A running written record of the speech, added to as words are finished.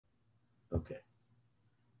Okay.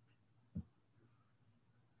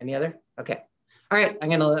 Any other? Okay. All right, I'm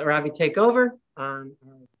gonna let Ravi take over. All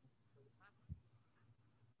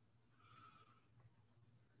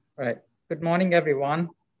right, good morning, everyone.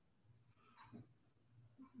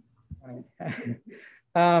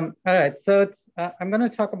 All right, so I'm going to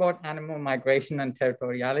talk about animal migration and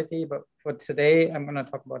territoriality, but for today, I'm going to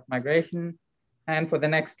talk about migration. And for the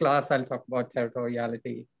next class, I'll talk about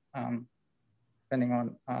territoriality, depending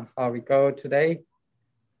on how we go today.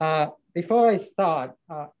 Before I start,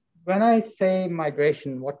 when I say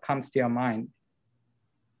migration, what comes to your mind?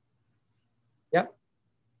 Yeah.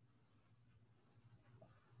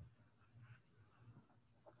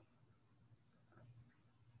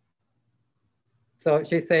 So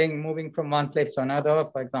she's saying moving from one place to another,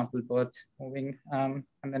 for example, birds moving and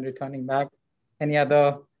then returning back. Any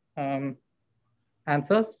other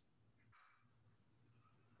answers?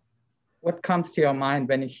 What comes to your mind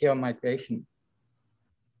when you hear migration?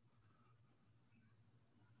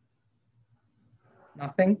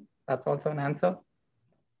 Nothing? That's also an answer.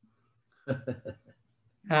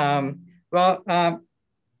 Well,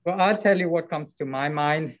 I'll tell you what comes to my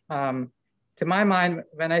mind. To my mind,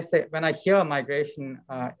 when I hear migration,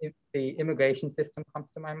 the immigration system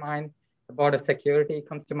comes to my mind, the border security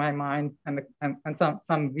comes to my mind, and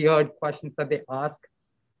some weird questions that they ask,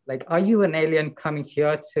 like, are you an alien coming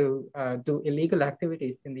here to do illegal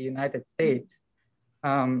activities in the United States?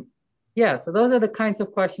 Yeah, so those are the kinds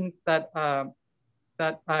of questions that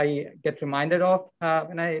I get reminded of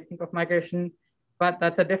when I think of migration. But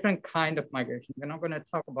that's a different kind of migration. We're not going to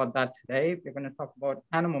talk about that today. We're going to talk about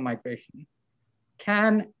animal migration.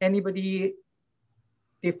 Can anybody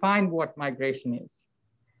define what migration is?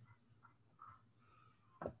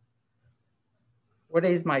 What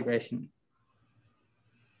is migration?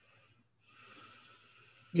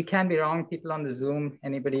 You can be wrong, people on the Zoom,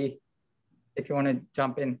 anybody, if you want to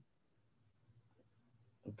jump in.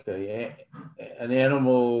 Okay,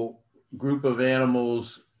 an group of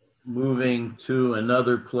animals moving to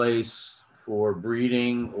another place for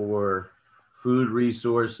breeding or food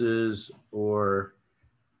resources or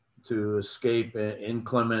to escape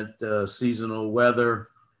inclement seasonal weather.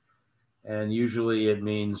 And usually it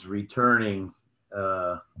means returning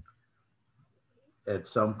at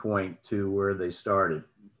some point to where they started.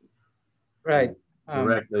 Right.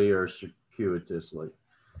 Directly or circuitously.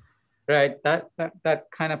 Right, that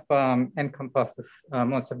kind of encompasses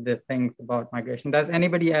most of the things about migration. Does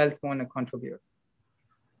anybody else want to contribute?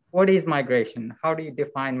 What is migration? How do you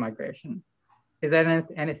define migration? Is there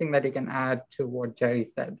anything that you can add to what Jerry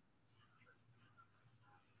said?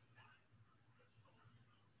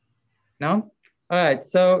 No? All right,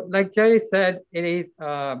 so like Jerry said, it is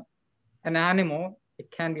an animal. It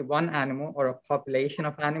can be one animal or a population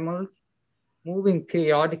of animals moving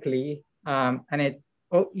periodically, and it's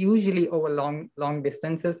usually over long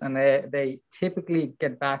distances, and they typically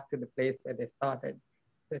get back to the place where they started.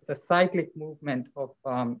 So it's a cyclic movement of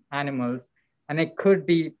animals, and it could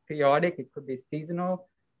be periodic, it could be seasonal,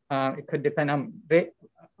 it could depend on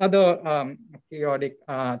other periodic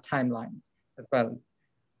timelines as well.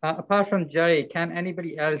 Apart from Jerry, can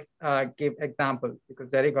anybody else give examples? Because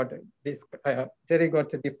Jerry got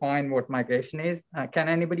to define what migration is. Can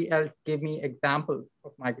anybody else give me examples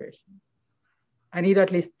of migration? I need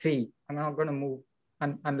at least 3. I'm not going to move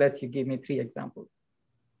unless you give me 3 examples.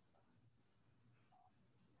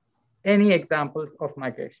 Any examples of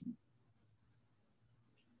migration?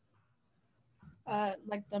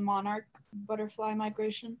 Like the monarch butterfly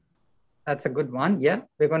migration. That's a good one. Yeah,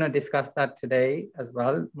 we're going to discuss that today as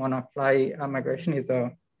well. Monarch fly migration is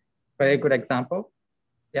a very good example.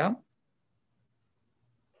 Yeah.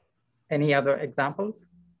 Any other examples?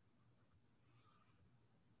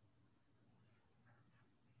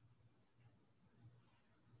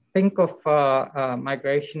 Think of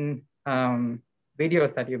migration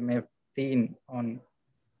videos that you may have seen on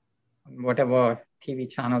whatever TV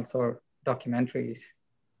channels or documentaries.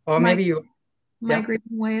 Or maybe you... Migrating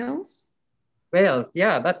whales? Whales,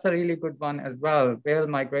 yeah, that's a really good one as well. Whale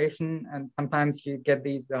migration, and sometimes you get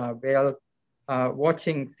these whale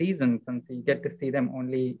watching seasons, and so you get to see them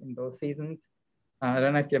only in those seasons. I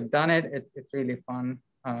don't know if you've done it. It's really fun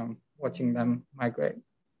watching them migrate.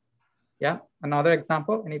 Yeah, another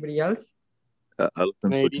example, anybody else?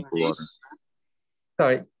 Elephants looking for water.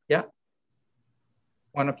 Sorry, yeah.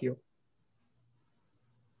 One of you.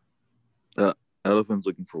 Elephants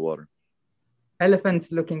looking for water.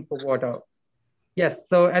 Elephants looking for water. Yes,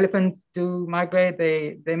 so elephants do migrate.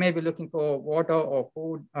 They may be looking for water or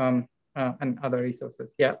food and other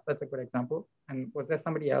resources. Yeah, that's a good example. And was there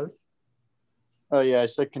somebody else? Oh yeah, I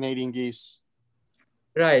said Canadian geese.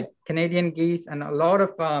 Right, Canadian geese and a lot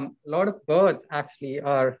of birds actually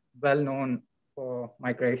are well known for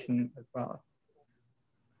migration as well.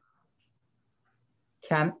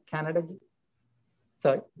 Canada geese?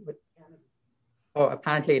 Sorry. Oh,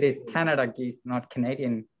 apparently it is Canada geese, not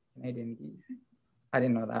Canadian geese. I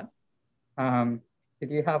didn't know that.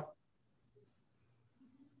 Did you have?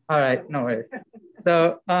 All right, no worries.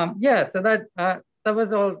 So yeah, so that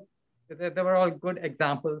was all. There were all good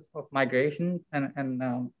examples of migrations,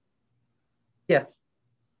 and yes.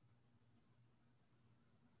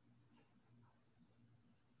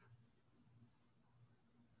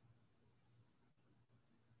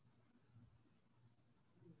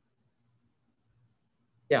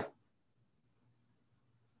 Yeah.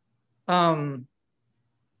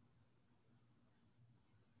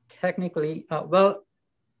 Technically, well,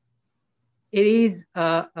 it is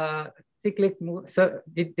a cyclic move. So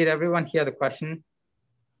did everyone hear the question?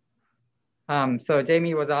 So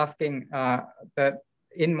Jamie was asking that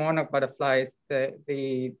in monarch butterflies,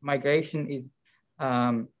 the migration is,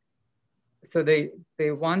 so the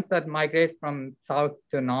ones that migrate from south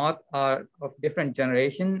to north are of different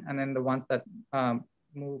generation, and then the ones that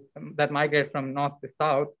that migrate from north to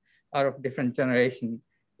south are of different generation.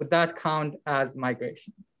 Would that count as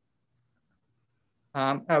migration?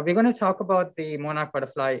 We're going to talk about the monarch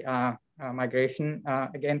butterfly migration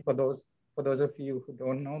again for those of you who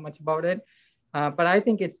don't know much about it. But I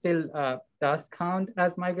think it still does count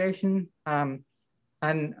as migration.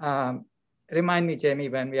 Remind me, Jamie,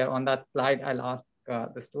 when we are on that slide, I'll ask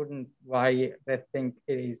the students why they think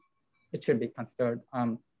it should be considered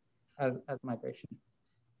as migration.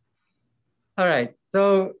 All right,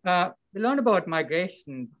 so we learned about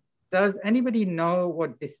migration. Does anybody know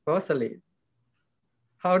what dispersal is?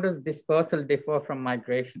 How does dispersal differ from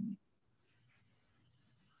migration?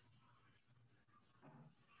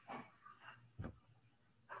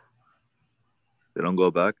 They don't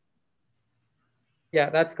go back. Yeah,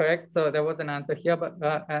 that's correct. So there was an answer here, but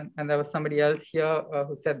and there was somebody else here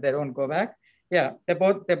who said they don't go back. Yeah, they're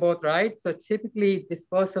both right. So typically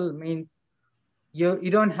dispersal means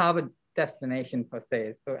you don't have a destination per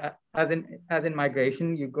se. So as in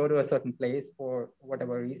migration, you go to a certain place for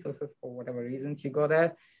whatever resources, for whatever reasons you go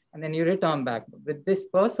there, and then you return back. With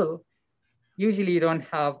dispersal, usually you don't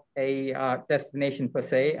have a destination per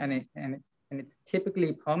se, and it's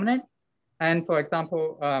typically permanent. And for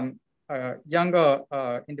example, younger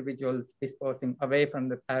individuals dispersing away from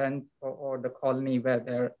the parents or the colony where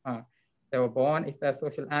they were born, if they're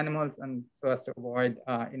social animals, and so as to avoid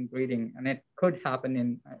inbreeding. And it could happen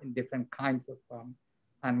in different kinds of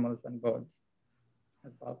animals and birds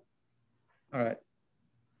as well. All right.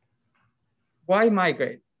 Why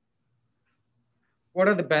migrate? What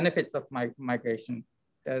are the benefits of migration?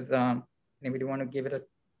 Does anybody want to give it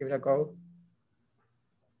a go?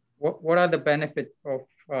 What are the benefits of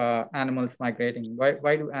animals migrating?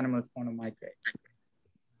 Why do animals want to migrate?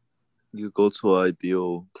 You go to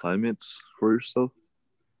ideal climates for yourself.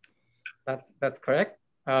 That's correct.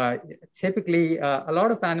 Typically, a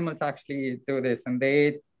lot of animals actually do this, and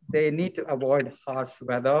they need to avoid harsh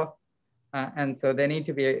weather, and so they need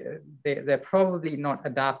to be. They're probably not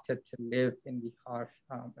adapted to live in the harsh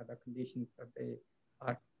weather conditions that they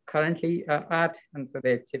are currently at, and so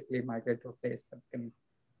they typically migrate to a place that can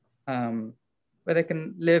where they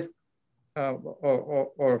can live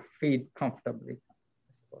or feed comfortably,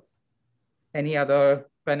 I suppose. Any other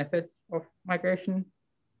benefits of migration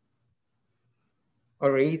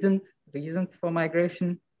or reasons for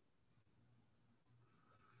migration?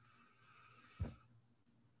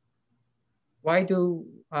 Why do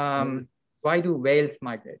whales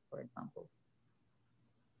migrate, for example?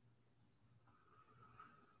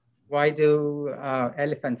 Why do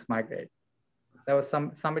elephants migrate? There was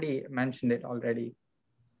somebody mentioned it already.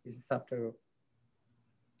 You just have to.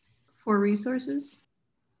 For resources?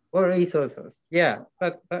 For resources, yeah,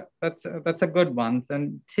 that's a good one.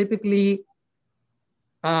 And typically,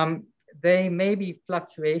 there may be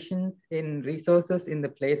fluctuations in resources in the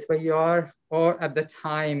place where you are, or at the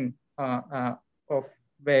time of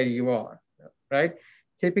where you are, right?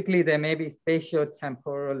 Typically, there may be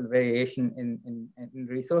spatio-temporal variation in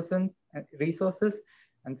resources,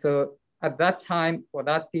 and so at that time, for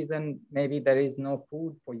that season, maybe there is no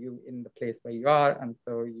food for you in the place where you are, and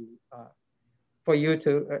so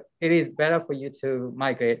it is better for you to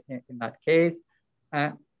migrate in that case.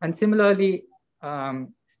 And similarly,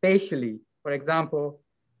 spatially, for example,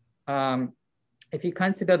 if you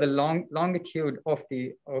consider the longitude of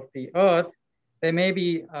the Earth, there may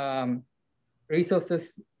be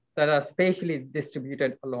resources that are spatially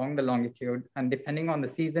distributed along the longitude, and depending on the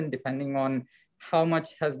season, depending on how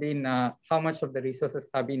much has been, how much of the resources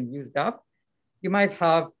have been used up, you might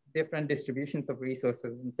have different distributions of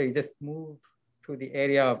resources. And so you just move to the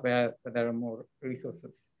area where there are more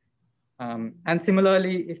resources. And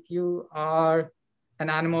similarly, if you are an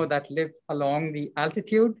animal that lives along the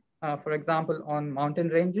altitude, for example, on mountain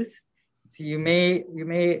ranges, so you may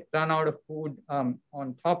run out of food on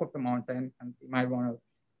top of the mountain, and you might want to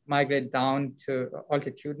migrate down to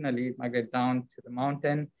altitudinally, migrate down to the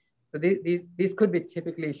mountain. So these could be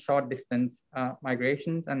typically short distance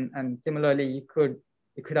migrations, and similarly, you could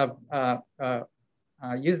have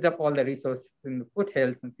used up all the resources in the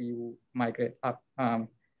foothills, and so you migrate up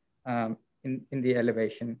in the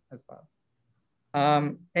elevation as well.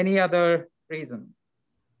 Any other reasons?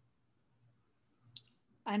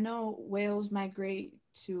 I know whales migrate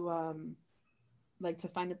to like to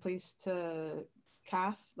find a place to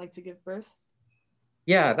calf, like to give birth.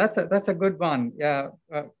 Yeah, that's a good one. Yeah,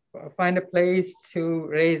 find a place to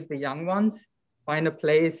raise the young ones, find a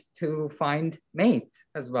place to find mates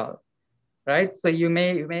as well, right? So you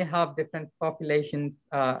may have different populations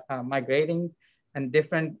migrating and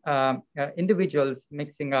different individuals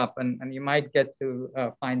mixing up, and you might get to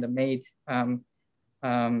find a mate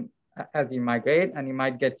as you migrate, and you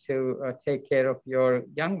might get to take care of your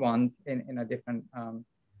young ones in a different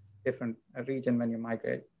region when you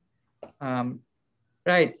migrate.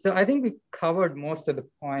 Right, so I think we covered most of the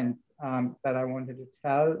points that I wanted to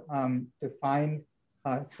tell to find.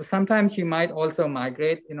 So sometimes you might also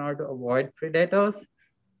migrate in order to avoid predators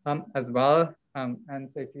as well. And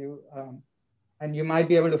so if you, and you might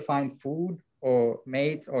be able to find food or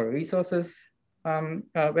mates or resources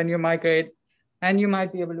when you migrate. And you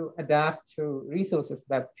might be able to adapt to resources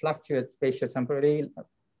that fluctuate spatiotemporally,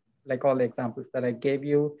 like all the examples that I gave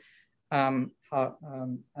you, and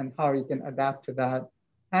how you can adapt to that,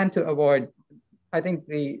 and to avoid, I think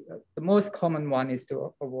the most common one is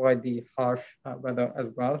to avoid the harsh weather as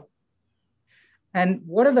well. And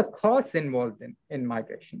what are the costs involved in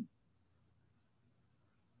migration?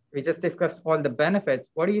 We just discussed all the benefits.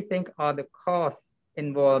 What do you think are the costs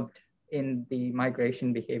involved in the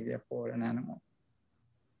migration behavior for an animal?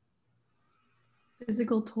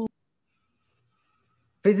 Physical toll.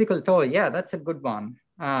 Physical toll, yeah, that's a good one.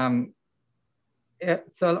 So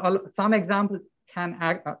some examples can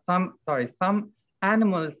act, some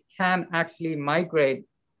animals can actually migrate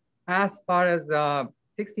as far as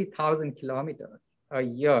 60,000 kilometers a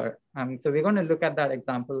year. So we're going to look at that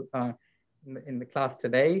example in the class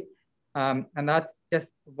today. And that's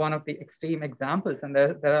just one of the extreme examples. And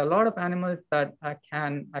there are a lot of animals that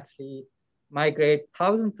can actually migrate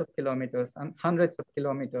thousands of kilometers and hundreds of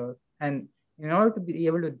kilometers. And in order to be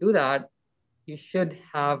able to do that, you should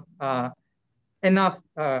have enough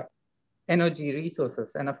energy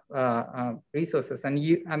resources, enough resources,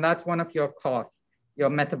 and that's one of your costs, your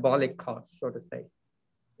metabolic costs, so to say.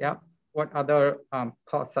 Yeah. What other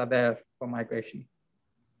costs are there for migration?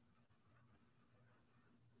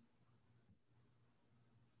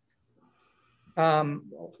 So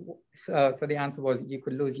the answer was you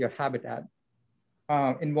could lose your habitat.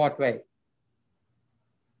 In what way?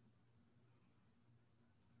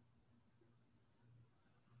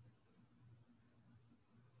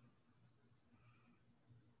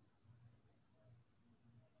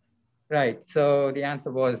 Right, so the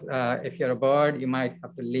answer was if you're a bird, you might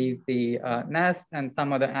have to leave the nest, and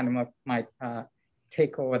some other animal might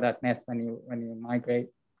take over that nest when you migrate.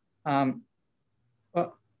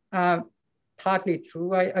 Partly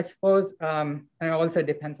true, I suppose, and it also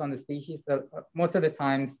depends on the species. So, most of the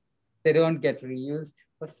times they don't get reused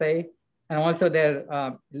per se, and also they're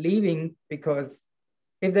leaving because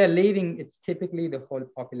if they're leaving, it's typically the whole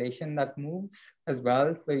population that moves as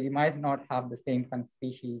well. So you might not have the same kind of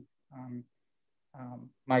species.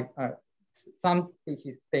 Some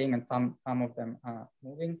species staying and some of them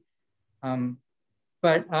moving.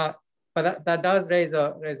 But that does raise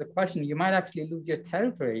a question. You might actually lose your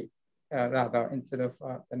territory rather instead of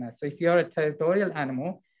the nest. So if you're a territorial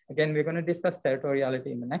animal, again, we're going to discuss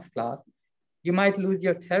territoriality in the next class. You might lose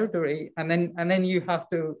your territory, and then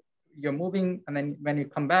you're moving, and then when you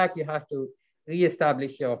come back, you have to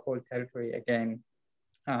reestablish your whole territory again.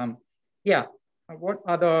 Yeah. What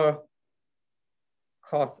other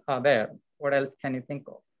costs are there? What else can you think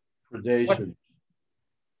of? Predation.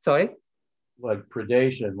 Sorry? Like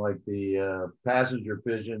predation, like the passenger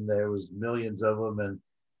pigeon, there was millions of them and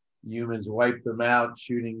humans wiped them out,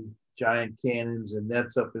 shooting giant cannons and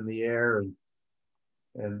nets up in the air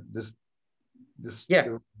and just yes.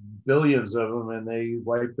 Billions of them, and they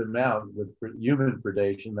wiped them out with human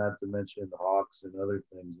predation, not to mention the hawks and other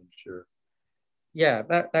things, I'm sure. Yeah,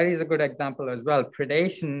 that is a good example as well.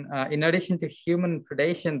 Predation, in addition to human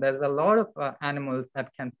predation, there's a lot of animals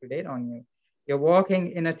that can predate on you. You're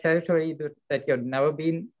walking in a territory that you've never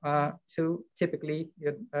been to, typically,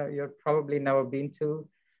 you're probably never been to,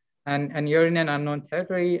 and you're in an unknown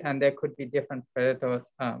territory, and there could be different predators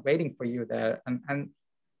waiting for you there. And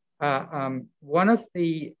one of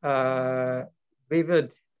the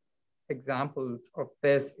vivid examples of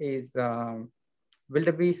this is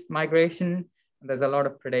wildebeest migration. There's a lot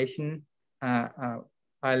of predation.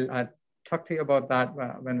 I'll talk to you about that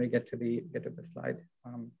when we get to the slide.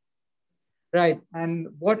 Right, and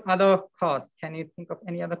what other costs? Can you think of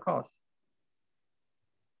any other costs?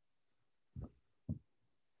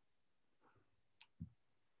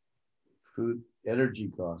 Food,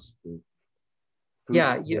 energy costs. Food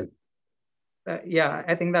yeah, yeah,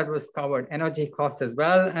 I think that was covered. Energy costs as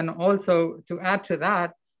well. And also to add to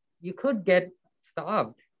that, you could get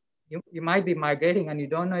starved. You might be migrating and you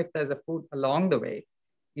don't know if there's a food along the way.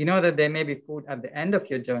 You know that there may be food at the end of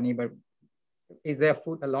your journey, but is there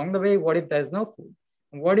food along the way? What if there's no food?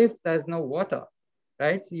 What if there's no water,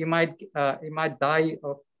 right? So you might die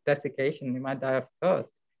of desiccation. You might die of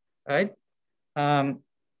thirst, right? I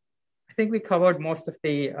think we covered most of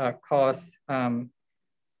the costs.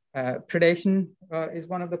 Predation is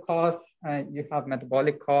one of the costs. You have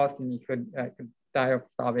metabolic costs, and you could die of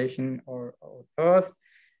starvation or thirst.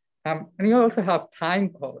 And you also have time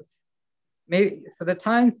costs. Maybe, so the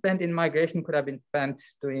time spent in migration could have been spent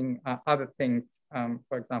doing other things.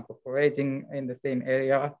 For example, foraging in the same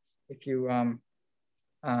area. If you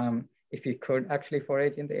could actually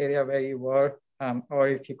forage in the area where you were, or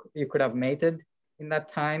if you could have mated in that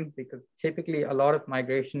time, because typically a lot of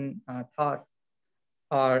migration tasks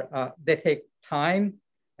are they take time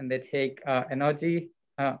and they take energy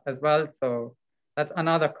as well. So that's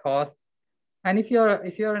another cost. And if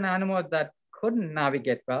you're an animal that couldn't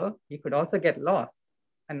navigate well, you could also get lost.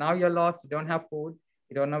 And now you're lost, you don't have food,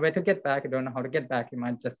 you don't know where to get back, you don't know how to get back, you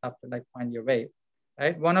might just have to like find your way,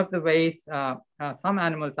 right? One of the ways some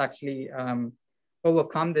animals actually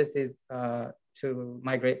overcome this is to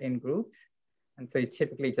migrate in groups. And so you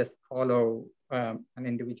typically just follow an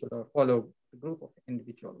individual or follow a group of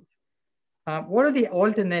individuals. What are the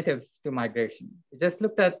alternatives to migration? We just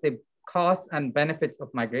looked at the costs and benefits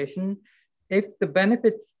of migration. If the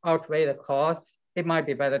benefits outweigh the costs, it might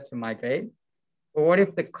be better to migrate. But what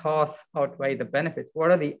if the costs outweigh the benefits?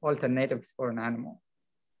 What are the alternatives for an animal?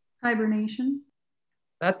 Hibernation.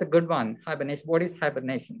 That's a good one. Hibernation. What is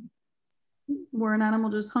hibernation? Where an animal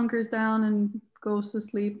just hunkers down and goes to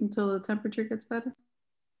sleep until the temperature gets better.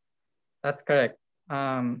 That's correct.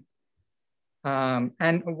 And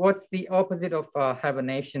what's the opposite of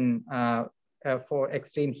hibernation for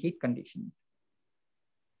extreme heat conditions?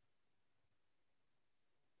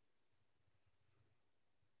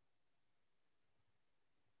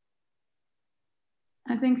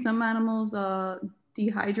 I think some animals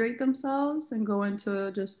dehydrate themselves and go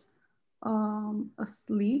into just a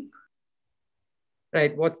sleep.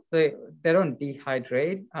 Right, they don't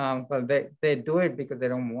dehydrate. Well, they do it because they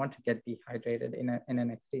don't want to get dehydrated in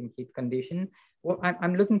an extreme heat condition. Well,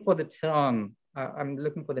 I'm looking for the term, I'm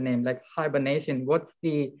looking for the name, like hibernation. What's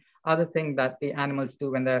the other thing that the animals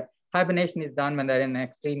do when the hibernation is done when they're in an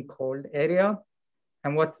extreme cold area?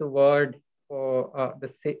 And what's the word for the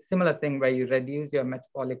similar thing where you reduce your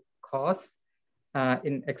metabolic costs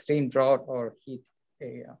in extreme drought or heat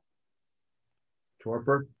area?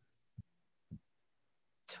 Torpor.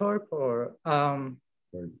 Torpor. Or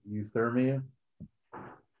euthermia.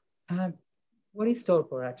 What is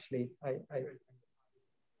torpor actually?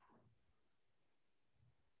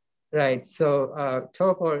 Right. So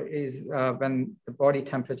torpor is when the body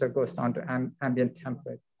temperature goes down to ambient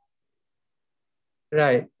temperature.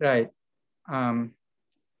 Right. Right. All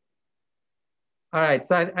right.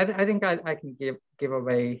 So I think I can give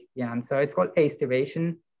away the answer. It's called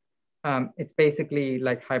aestivation. It's basically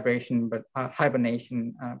like hibernation, but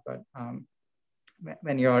hibernation,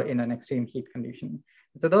 when you're in an extreme heat condition.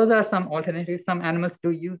 So those are some alternatives. Some animals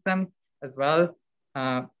do use them as well,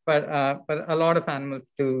 but a lot of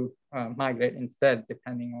animals do migrate instead,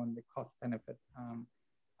 depending on the costs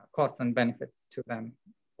and benefits to them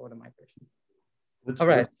for the migration. All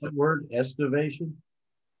right. What's the word estivation?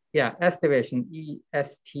 Yeah, estivation,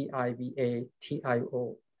 E-S-T-I-V-A-T-I-O-N,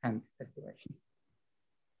 estivation.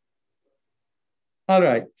 All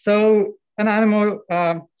right, so an animal,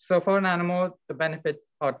 so for an animal, the benefits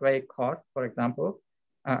outweigh costs, for example.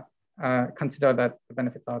 Consider that the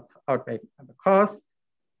benefits outweigh the costs.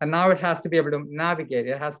 And now it has to be able to navigate,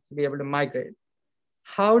 it has to be able to migrate.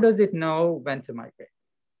 How does it know when to migrate?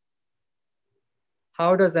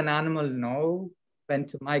 How does an animal know when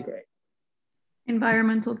to migrate?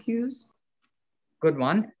 Environmental cues. Good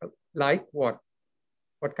one. Like what?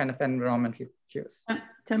 What kind of environmental cues?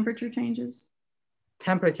 Temperature changes.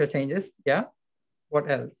 Temperature changes, yeah. What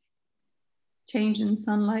else? Change in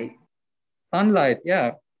sunlight. Sunlight,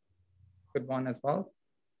 yeah. Good one as well.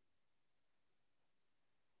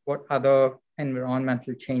 What other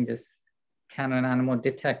environmental changes can an animal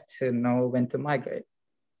detect to know when to migrate?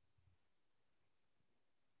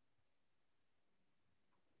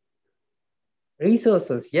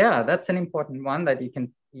 Resources, yeah, that's an important one that you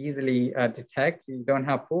can easily detect. You don't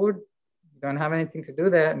have food, you don't have anything to do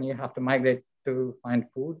there, and you have to migrate to find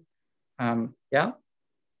food. Yeah.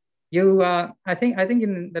 You, I think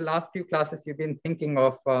in the last few classes you've been thinking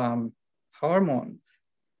of hormones.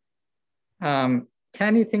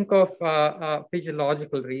 Can you think of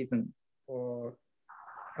physiological reasons or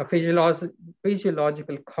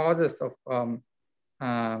physiological causes of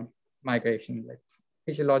migration, like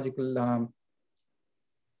physiological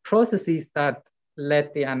processes that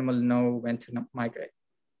let the animal know when to migrate?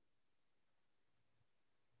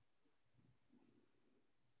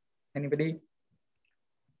 Anybody?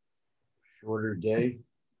 Shorter day.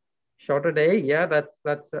 Shorter day, yeah,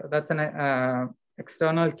 that's an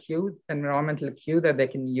external cue, environmental cue that they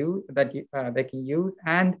can use, they can use,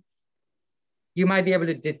 and you might be able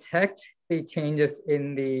to detect the changes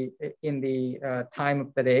in the time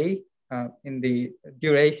of the day, in the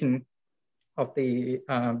duration of the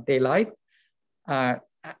daylight,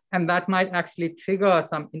 and that might actually trigger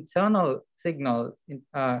some internal signals,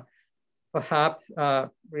 perhaps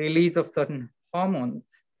release of certain hormones,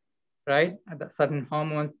 right? Certain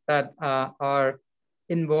hormones that are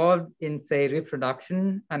involved in, say,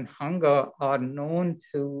 reproduction and hunger are known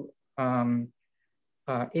to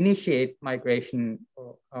initiate migration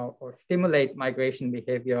or stimulate migration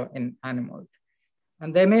behavior in animals.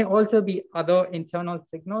 And there may also be other internal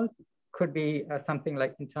signals, could be something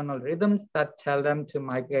like internal rhythms that tell them to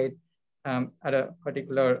migrate at a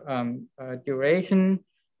particular duration.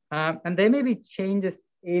 And there may be changes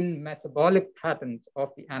in metabolic patterns of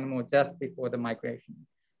the animal just before the migration.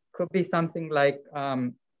 Could be something like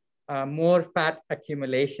more fat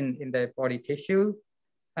accumulation in their body tissue.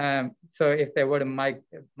 So if they were to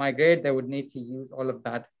migrate, they would need to use all of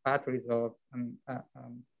that fat reserves and,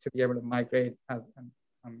 to be able to migrate as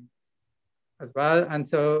well. And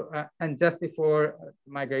so, and just before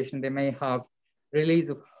migration, they may have release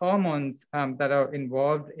of hormones that are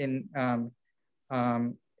involved in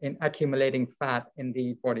accumulating fat in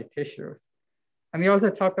the body tissues. And we also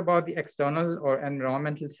talked about the external or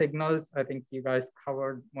environmental signals. I think you guys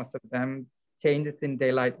covered most of them. Changes in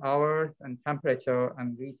daylight hours and temperature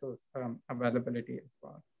and resource availability as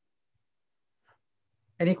well.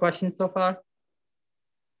 Any questions so far?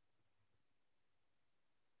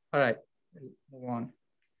 All right, we'll move on.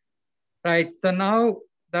 Right, so now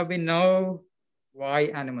that we know why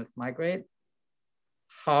animals migrate,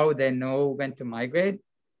 how they know when to migrate.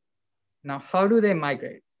 Now, how do they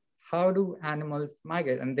migrate? How do animals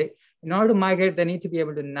migrate? And in order to migrate, they need to be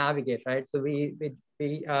able to navigate, right? So we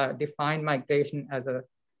define migration as a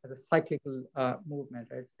cyclical movement,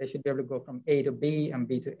 right? They should be able to go from A to B and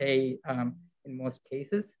B to A in most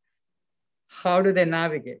cases. How do they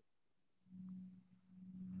navigate?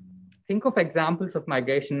 Think of examples of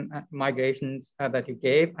migrations that you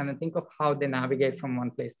gave, and then think of how they navigate from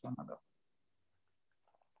one place to another.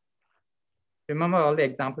 Remember all the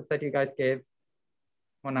examples that you guys gave?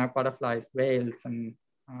 Monarch butterflies, whales, and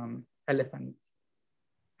elephants.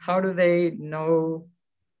 How do they know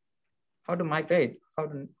how to migrate, how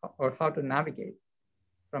to navigate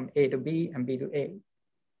from A to B and B to A?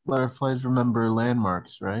 Butterflies remember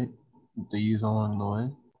landmarks, right? They use along the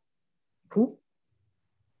way. Who?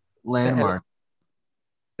 Landmark.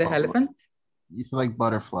 The elephants? You feel like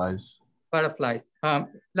butterflies. Butterflies.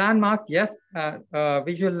 Landmarks, yes.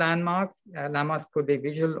 Visual landmarks. Landmarks could be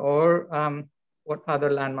visual, or what other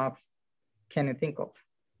landmarks can you think of?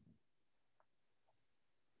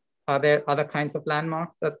 Are there other kinds of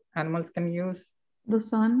landmarks that animals can use? The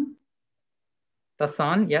sun. The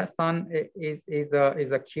sun, yeah. Sun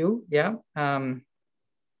is a cue, yeah. I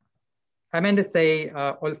meant to say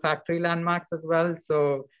olfactory landmarks as well.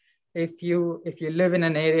 So if you live in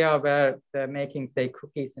an area where they're making, say,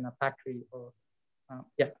 cookies in a factory, or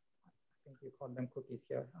yeah, I think you call them cookies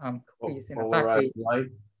here. Cookies in a factory. Light.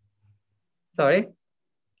 Sorry?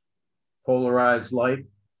 Polarized light.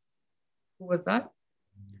 Who was that?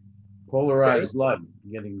 Polarized light,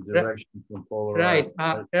 getting direction from polarized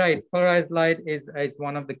light. Right. Polarized light is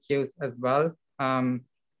one of the cues as well.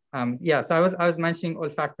 Yeah, so I was mentioning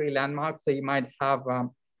olfactory landmarks. So you might have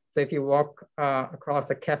So if you walk across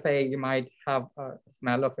a cafe, you might have a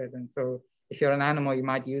smell of it. And so if you're an animal, you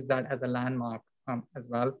might use that as a landmark as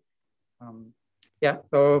well. Yeah,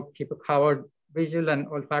 so people covered visual and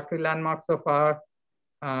olfactory landmarks so far.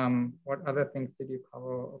 What other things did you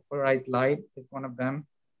cover? Polarized light is one of them.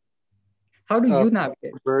 How do you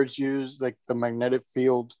navigate? Birds use like the magnetic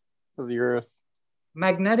field of the earth.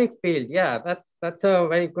 Magnetic field, yeah, that's a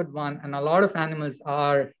very good one. And a lot of animals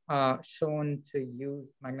are shown to use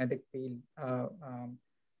magnetic field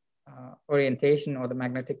orientation or the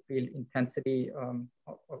magnetic field intensity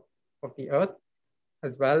of the earth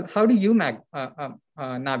as well. How do you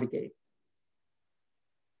navigate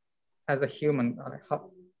as a human?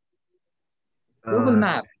 Google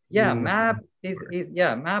Maps, yeah, Maps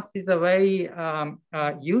is a very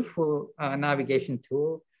useful navigation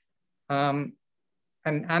tool.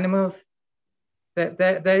 And animals,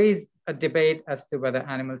 there is a debate as to whether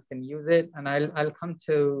animals can use it, and I'll come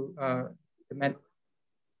to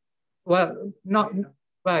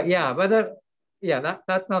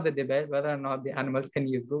that's not the debate, whether or not the animals can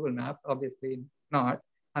use Google Maps. Obviously not,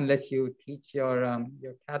 unless you teach your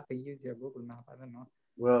cat to use your Google Map. I don't know.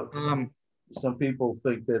 Well, some people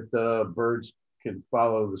think that birds can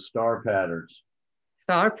follow the star patterns.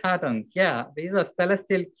 Star patterns, yeah, these are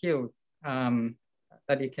celestial cues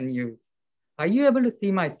that you can use. Are you able to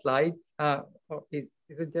see my slides? Or is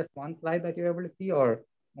it just one slide that you're able to see, or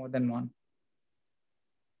more than one?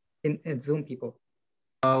 In Zoom, people.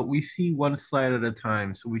 We see one slide at a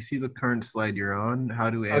time. So we see the current slide you're on. How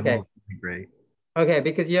do animals migrate? Okay,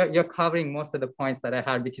 because you're covering most of the points that I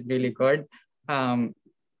had, which is really good. All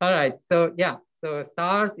right, so yeah, so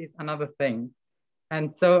stars is another thing.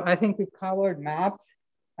 And so I think we covered maps,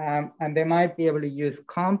 and they might be able to use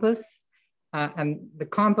compass. And the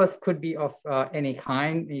compass could be of any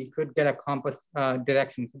kind. You could get a compass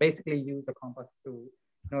direction. So basically use a compass to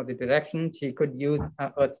know the direction. So you could use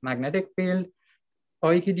Earth's magnetic field,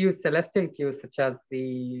 or you could use celestial cues such as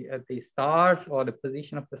the stars or the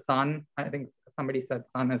position of the sun. I think somebody said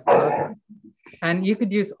sun as well. And you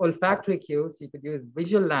could use olfactory cues. You could use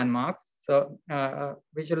visual landmarks. So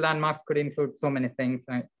visual landmarks could include so many things.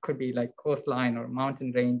 It could be like coastline or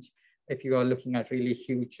mountain range if you are looking at really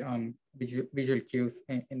huge visual cues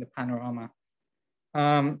in the panorama.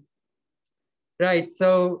 Right,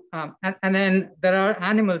 so, and then there are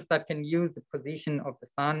animals that can use the position of the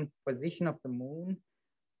sun, position of the moon,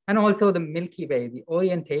 and also the Milky Way, the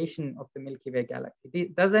orientation of the Milky Way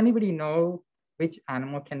galaxy. Does anybody know which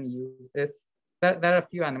animal can use this? There are a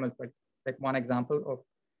few animals, like one example of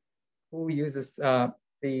who uses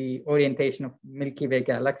the orientation of Milky Way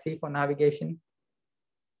galaxy for navigation.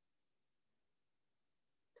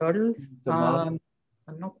 Turtles? I'm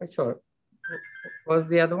not quite sure. What was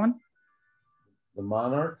the other one? The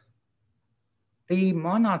monarch? The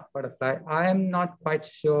monarch butterfly, I am not quite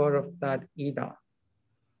sure of that either.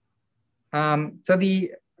 So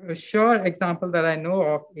the sure example that I know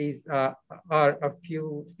of is are a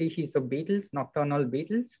few species of beetles, nocturnal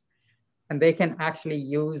beetles, and they can actually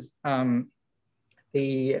use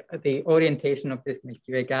the orientation of this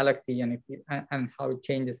Milky Way galaxy and how it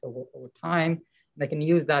changes over time. They can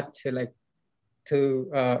use that to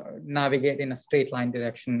navigate in a straight line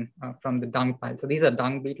direction from the dung pile. So these are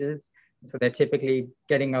dung beetles. So they're typically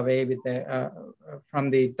getting away with from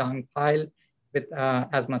the dung pile with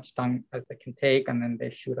as much dung as they can take, and then they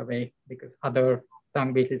shoot away because other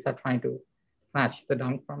dung beetles are trying to snatch the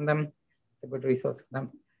dung from them. It's a good resource for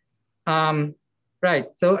them.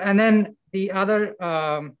 Right, so, and then the other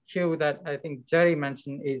cue that I think Jerry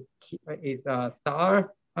mentioned is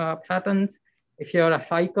star patterns. If you're a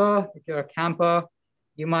hiker, if you're a camper,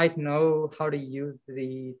 you might know how to use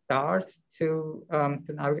the stars to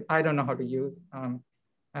navigate. I don't know how to use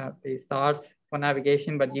the stars for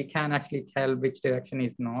navigation, but you can actually tell which direction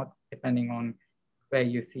is north depending on where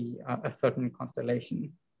you see a certain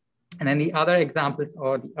constellation. And then the other examples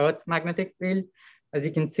are the Earth's magnetic field. As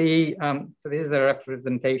you can see, so this is a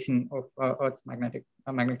representation of Earth's magnetic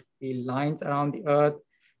field lines around the Earth.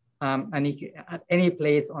 And at any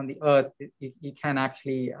place on the Earth, you can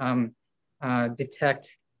actually detect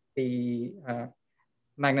the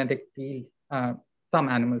magnetic field. Some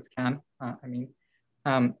animals can,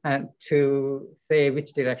 and to say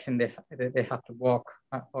which direction they have to walk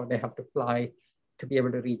or they have to fly to be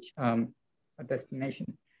able to reach a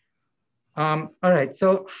destination. All right,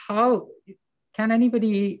 so how can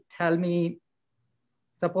anybody tell me,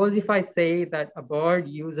 suppose if I say that a bird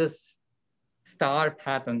uses star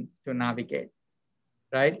patterns to navigate,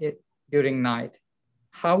 right, during night,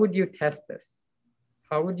 how would you test this?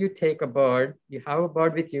 How would you take a bird, you have a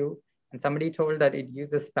bird with you, and somebody told that it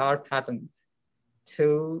uses star patterns.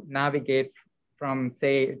 to navigate from,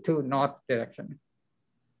 say, to north direction.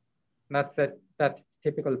 That's a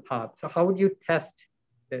typical path. So how would you test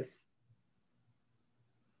this?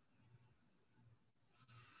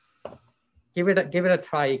 Give it a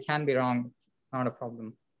try. You can be wrong. It's not a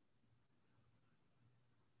problem.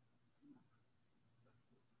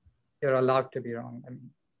 You're allowed to be wrong. I mean,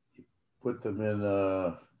 put them in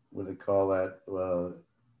what do they call that?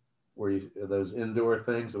 Where you those indoor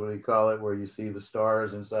things? What do you call it? Where you see the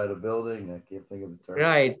stars inside a building? I can't think of the term.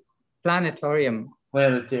 Right, planetarium.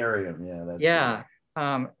 Planetarium. Yeah, that's yeah. It.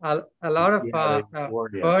 A lot of yeah.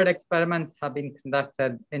 bird experiments have been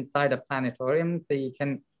conducted inside a planetarium. So you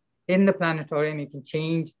can, in the planetarium, you can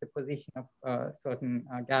change the position of certain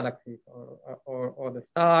galaxies or the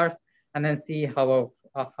stars, and then see how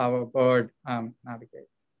a bird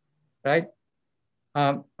navigates, right?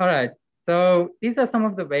 All right, so these are some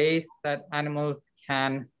of the ways that animals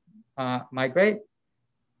can migrate.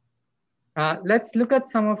 Let's look at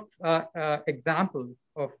some of examples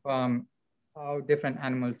of how different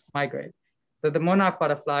animals migrate. So the monarch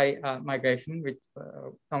butterfly migration, which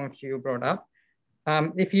some of you brought up.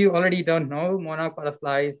 If you already don't know, monarch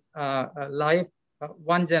butterflies live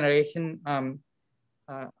one generation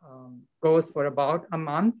goes for about a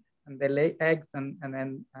month, and they lay eggs, and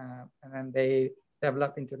then they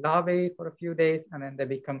develop into larvae for a few days, and then they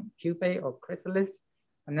become pupae or chrysalis,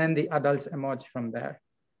 and then the adults emerge from there,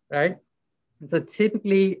 right? And so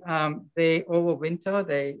typically they overwinter.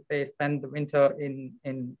 They spend the winter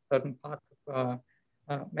in certain parts of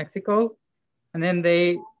Mexico, and then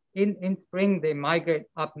in spring they migrate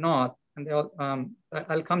up north, and they all. So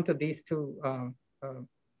I'll come to these two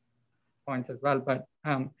points as well, but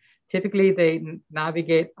typically they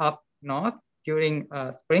navigate up north during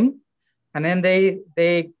spring, and then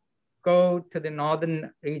they go to the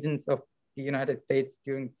northern regions of the United States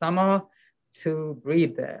during summer to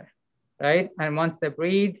breed there, right? And once they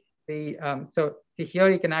breed, so see here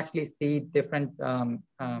you can actually see different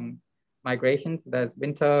migrations. There's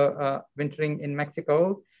wintering in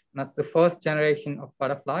Mexico, and that's the first generation of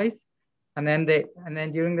butterflies. And then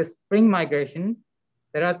during the spring migration,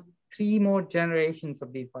 there are 3 more generations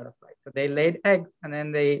of these butterflies. So they laid eggs, and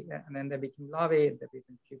then they became larvae, they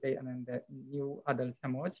became pupae, and then the new adults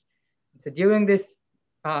emerged. So during this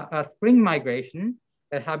spring migration,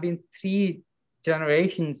 there have been 3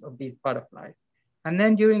 generations of these butterflies. And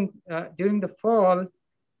then during the fall,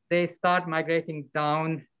 they start migrating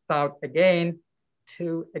down south again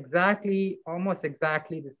to almost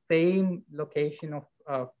exactly the same location of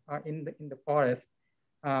in the forest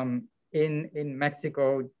in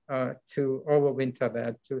Mexico to overwinter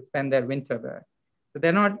there, to spend their winter there. So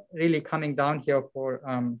they're not really coming down here for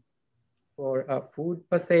food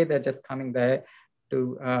per se. They're just coming there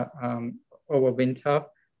to overwinter,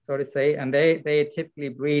 so to say, and they typically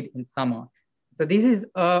breed in summer. So this is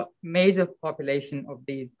a major population of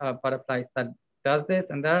these butterflies that does this,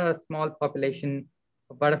 and there are a small population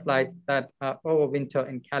of butterflies that overwinter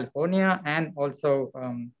in California and also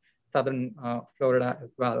southern Florida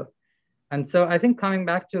as well. And so I think coming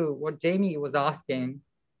back to what Jamie was asking,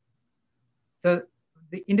 so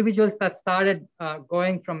the individuals that started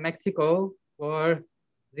going from Mexico were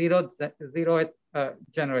zeroth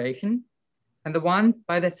generation. And the ones,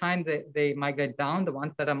 by the time they migrate down, the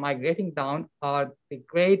ones that are migrating down are the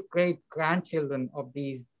great-great-grandchildren of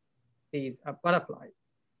these butterflies,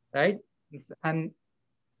 right? And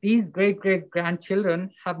these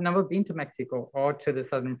great-great-grandchildren have never been to Mexico or to the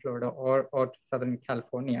southern Florida or to southern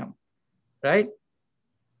California, right?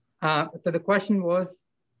 So the question was,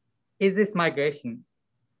 is this migration?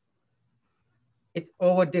 It's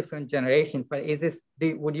over different generations, but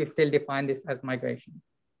would you still define this as migration?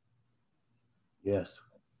 Yes.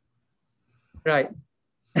 Right.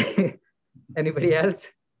 Anybody else?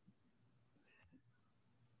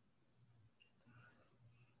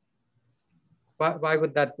 Why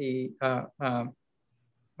would that be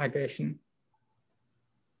migration?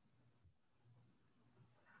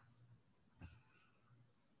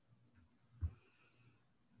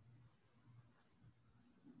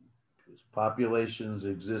 Because populations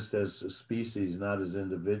exist as a species, not as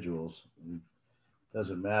individuals. It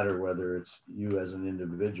doesn't matter whether it's you as an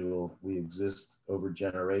individual, we exist over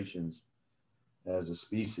generations as a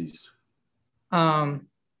species.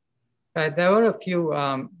 There were a few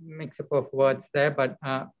mix-up of words there, but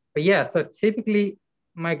yeah, so typically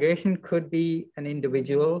migration could be an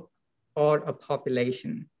individual or a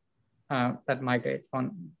population that migrates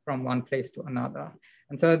from one place to another.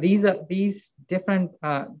 And so this is a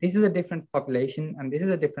different population, and this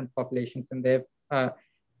is a different populations, and they've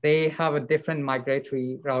they have a different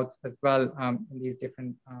migratory routes as well in these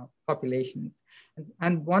different populations.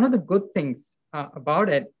 And one of the good things about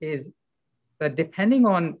it is that depending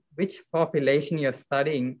on which population you're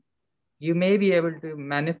studying, you may be able to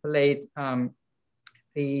manipulate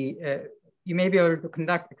you may be able to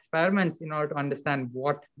conduct experiments in order to understand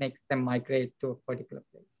what makes them migrate to a particular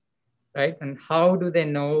place, right? And how do they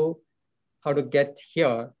know how to get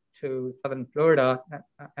here to Southern Florida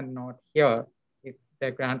and not here if their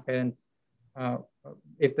grandparents,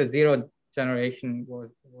 if the zero generation was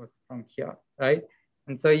from here, right?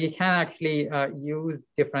 And so you can actually use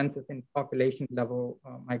differences in population level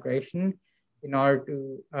migration in order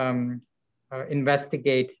to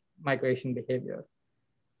investigate migration behaviors.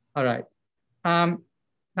 All right. Now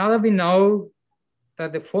that we know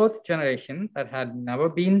that the fourth generation that had never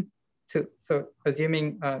been to, so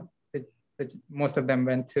assuming most of them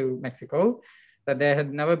went to Mexico, that they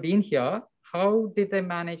had never been here, how did they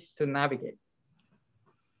manage to navigate?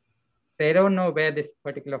 They don't know where this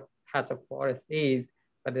particular patch of forest is,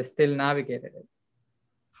 but they still navigated it.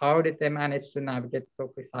 How did they manage to navigate so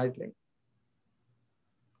precisely?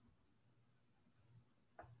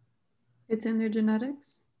 It's in their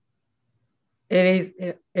genetics?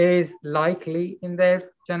 It is likely in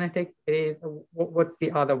their genetics. It is, what's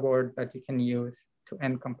the other word that you can use to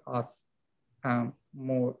encompass a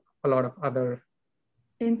lot of other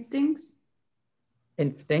Instincts?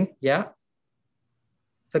 Instinct, yeah.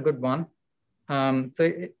 It's a good one. So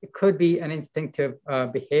it could be an instinctive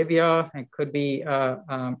behavior. It could be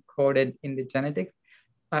coded in the genetics.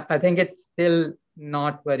 I think it's still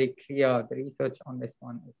not very clear. The research on this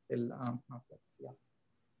one is still not very clear.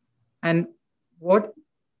 And what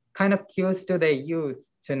kind of cues do they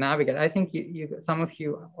use to navigate? I think some of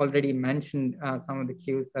you already mentioned some of the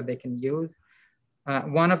cues that they can use.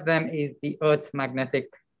 One of them is the Earth's magnetic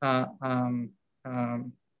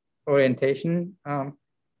orientation,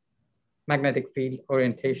 magnetic field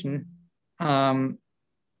orientation.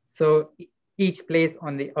 So each place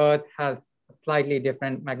on the Earth has a slightly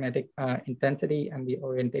different magnetic intensity and the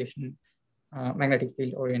orientation, magnetic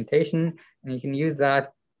field orientation, and you can use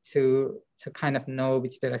that to kind of know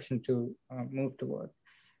which direction to move towards.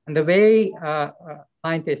 And the way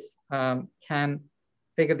scientists can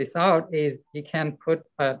figure this out is you can put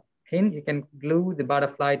a pin, you can glue the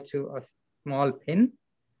butterfly to a small pin.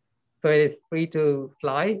 So it is free to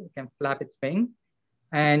fly, you can flap its wing,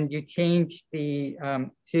 and you change the,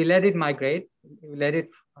 so you let it migrate, you let it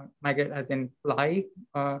migrate as in fly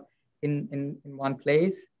in one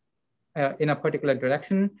place in a particular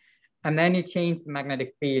direction. And then you change the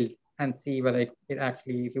magnetic field and see whether it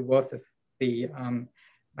actually reverses the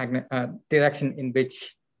direction in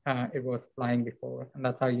which it was flying before. And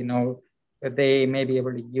that's how you know that they may be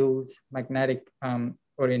able to use magnetic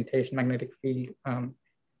orientation, magnetic field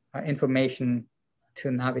information to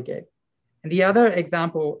navigate. And the other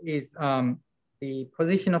example is the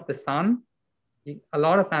position of the sun. A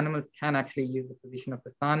lot of animals can actually use the position of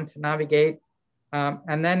the sun to navigate.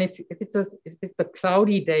 And then if it's a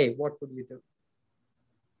cloudy day, what would you do?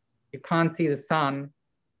 You can't see the sun,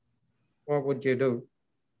 what would you do?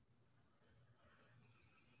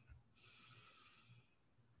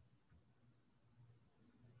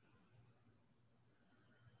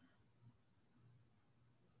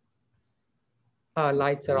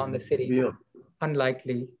 Lights around the city. Field.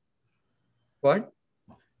 Unlikely. What?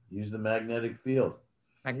 Use the magnetic field.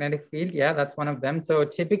 Magnetic field, yeah, that's one of them. So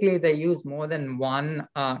typically they use more than one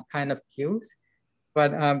kind of cues,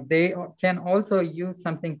 but they can also use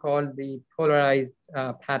something called the polarized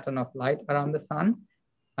pattern of light around the sun.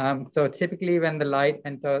 So typically when the light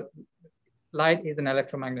enters, light is an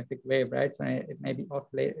electromagnetic wave, right? So it may be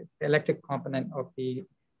oscillated. The electric component of the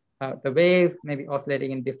wave may be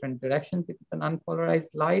oscillating in different directions if it's an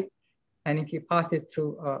unpolarized light. And if you pass it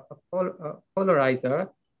through a polarizer,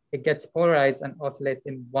 it gets polarized and oscillates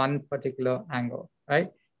in one particular angle,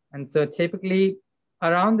 right? And so typically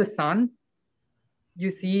around the sun,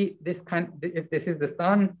 you see this kind, if this is the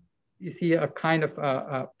sun, you see a kind of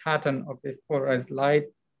a pattern of this polarized light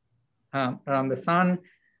around the sun.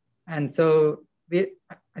 And so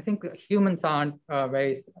I think humans aren't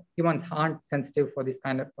sensitive for this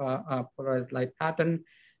kind of polarized light pattern,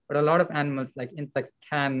 but a lot of animals like insects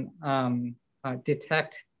can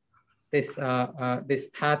detect this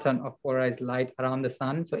pattern of polarized light around the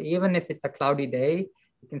sun. So even if it's a cloudy day,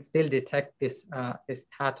 you can still detect this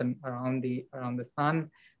pattern around the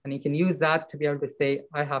sun, and you can use that to be able to say,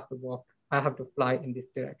 I have to fly in this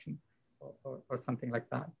direction, or something like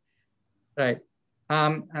that, right?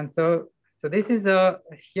 And so this is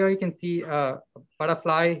here you can see a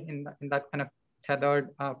butterfly in that kind of tethered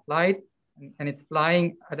flight. and it's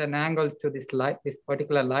flying at an angle to this light, this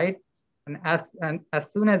particular light. And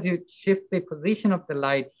as soon as you shift the position of the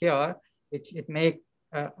light here, which it may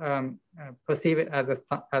perceive it as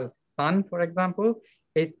sun, for example,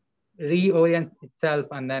 it reorients itself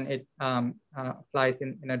and then it flies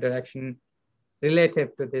in a direction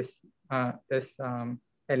relative to this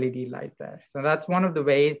LED light there. So that's one of the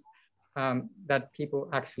ways that people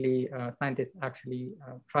actually, scientists actually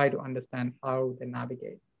try to understand how they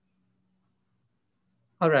navigate.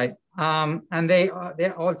 All right, and they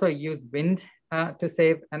also use wind to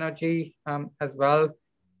save energy as well.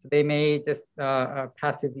 So they may just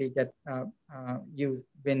passively use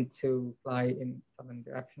wind to fly in southern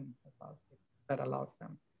direction as well, if that allows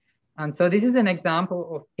them. And so this is an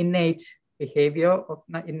example of innate behavior, of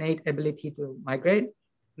innate ability to migrate.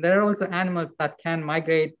 There are also animals that can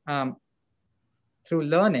migrate through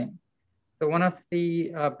learning. So one of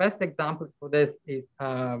the best examples for this is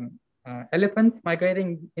elephants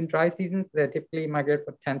migrating in dry seasons. They typically migrate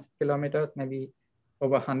for tens of kilometers, maybe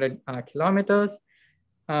over 100 kilometers.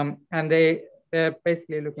 And they're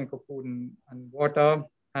basically looking for food and water.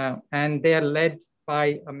 And they are led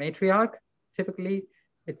by a matriarch. Typically,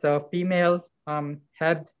 it's a female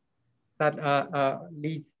head that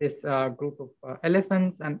leads this group of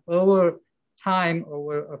elephants. And over time,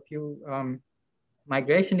 over a few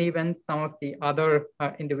migration events, some of the other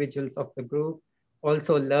individuals of the group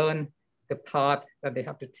also learn the path that they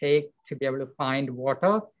have to take to be able to find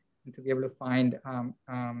water and to be able to find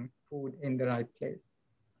food in the right place.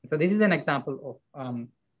 So this is an example of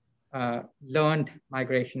learned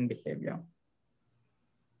migration behavior,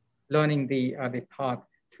 learning the path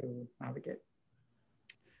to navigate.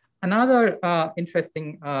 Another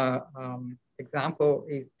interesting example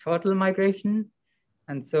is turtle migration.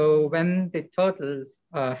 And so when the turtles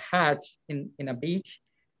hatch in a beach,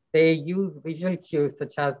 they use visual cues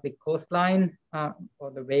such as the coastline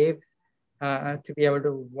or the waves to be able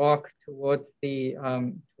to walk towards the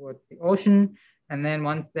ocean. And then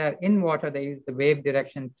once they're in water, they use the wave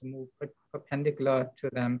direction to move perpendicular to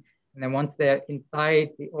them. And then once they're inside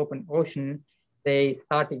the open ocean, they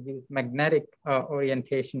start to use magnetic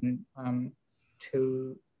orientation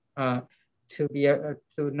to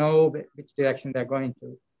know which direction they're going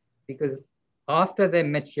to. Because after they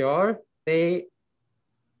mature, they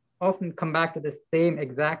often come back to the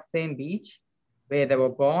exact same beach where they were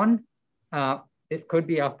born. This could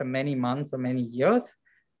be after many months or many years.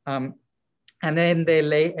 And then they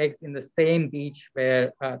lay eggs in the same beach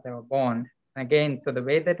where they were born. Again, so the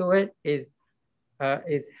way they do it is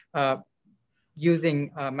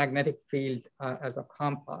using a magnetic field as a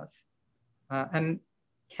compass. And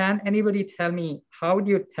can anybody tell me, how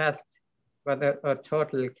do you test whether a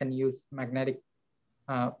turtle can use magnetic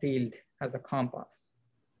field as a compass?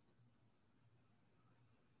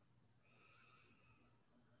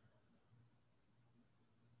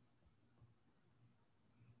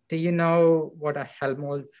 Do you know what a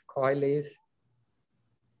Helmholtz coil is?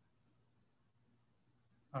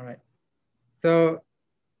 All right. So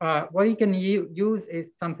what you can use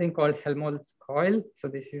is something called Helmholtz coil. So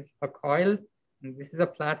this is a coil, and this is a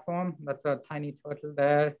platform. That's a tiny turtle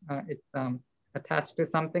there. It's attached to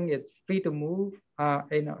something. It's free to move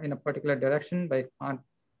in a particular direction, but it can't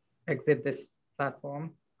exit this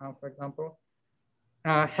platform, for example.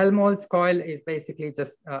 Helmholtz coil is basically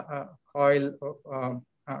just a coil of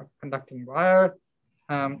conducting wire,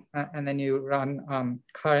 and then you run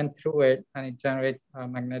current through it, and it generates a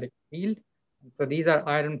magnetic field. And so these are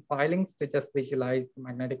iron filings to just visualize the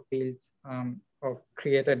magnetic fields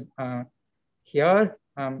created here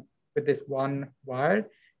with this one wire.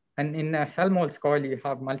 And in a Helmholtz coil, you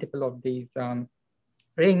have multiple of these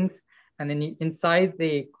rings, and then inside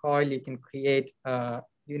the coil, you can create a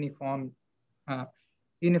uniformly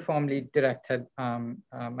directed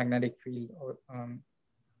magnetic field or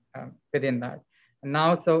within that. And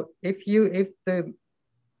now, so if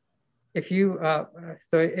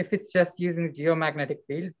it's just using the geomagnetic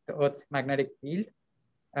field, the Earth's magnetic field,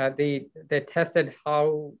 they tested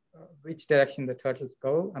which direction the turtles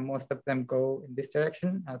go, and most of them go in this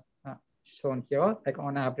direction, as shown here. Like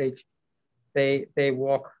on average, they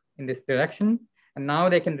walk in this direction, and now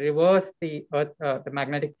they can reverse the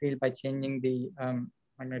magnetic field by changing the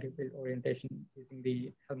magnetic field orientation using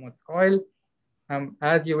the Helmholtz coil.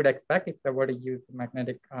 As you would expect, if they were to use the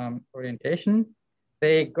magnetic orientation,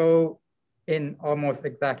 they go in almost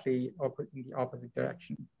exactly in the opposite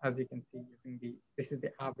direction, as you can see using this is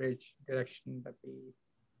the average direction that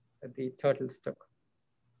the turtles took.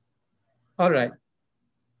 All right.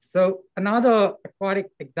 So another aquatic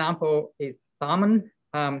example is salmon.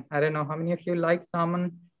 I don't know how many of you like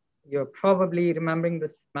salmon. You're probably remembering the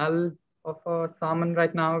smell of a salmon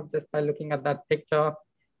right now, just by looking at that picture.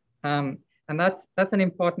 And that's an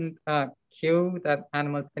important cue that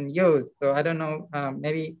animals can use. So I don't know,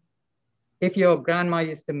 maybe if your grandma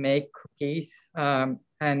used to make cookies,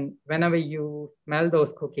 and whenever you smell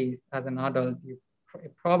those cookies as an adult,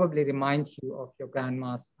 it probably reminds you of your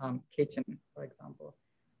grandma's kitchen, for example.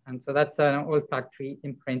 And so that's an olfactory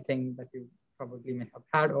imprinting that you probably may have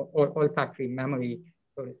had, or olfactory memory,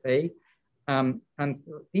 so to say. And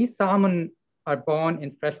so these salmon are born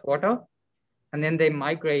in fresh water, and then they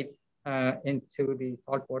migrate into the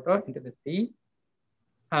salt water, into the sea.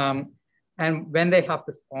 And when they have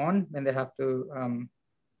to spawn,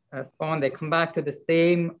 spawn, they come back to the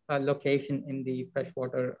same location in the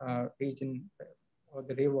freshwater region, or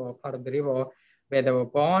the river, or part of the river where they were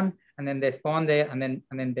born, and then they spawn there, and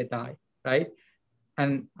then they die, right?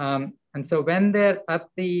 And so when they're at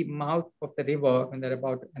the mouth of the river, when they're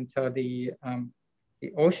about to enter the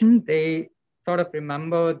ocean, they sort of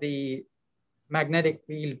remember the magnetic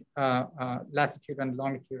field, latitude and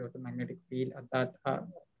longitude of the magnetic field at that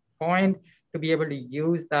point, to be able to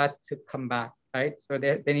use that to come back, right? So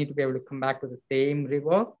they need to be able to come back to the same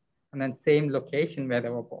river and then same location where they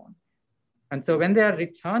were born. And so when they are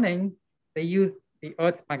returning, they use the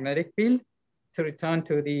Earth's magnetic field to return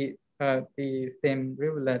to the same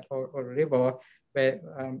rivulet or river where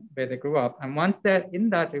they grew up. And once they're in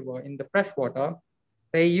that river, in the freshwater,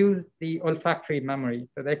 they use the olfactory memory.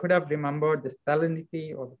 So they could have remembered the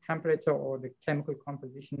salinity or the temperature or the chemical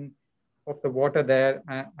composition of the water there,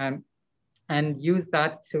 and use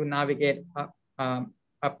that to navigate up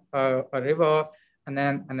a river, and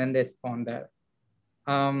then they spawn there.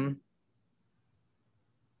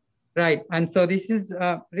 Right, and so this is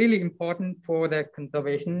really important for the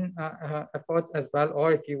conservation efforts as well,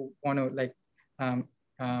 or if you want to like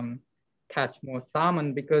catch more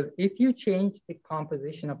salmon, because if you change the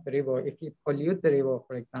composition of the river, if you pollute the river,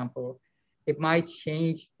 for example, it might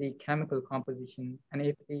change the chemical composition. And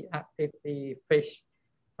if the fish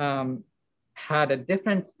had a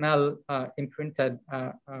different smell imprinted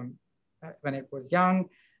when it was young,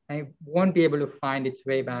 and it won't be able to find its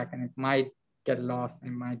way back, and it might get lost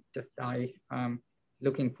and might just die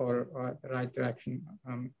looking for the right direction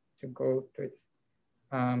to go to its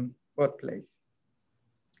birthplace.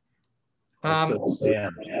 Also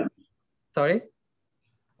dams. Sorry?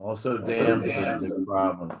 Also dams are a big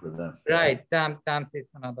problem for them. Right, dams is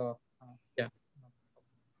another, yeah.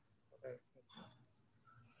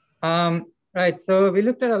 Right, so we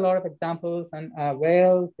looked at a lot of examples, and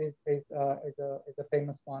whales is a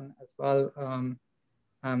famous one as well.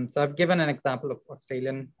 So I've given an example of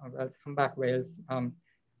Australian whales, humpback whales.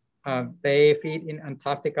 They feed in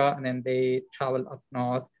Antarctica, and then they travel up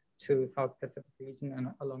north to South Pacific region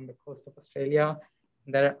and along the coast of Australia.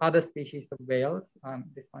 And there are other species of whales.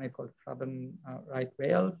 This one is called southern right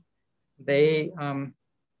whales. They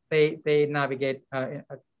navigate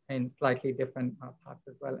in slightly different paths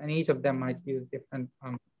as well, and each of them might use different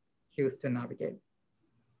cues to navigate.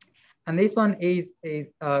 And this one is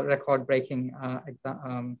a record-breaking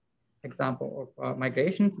example of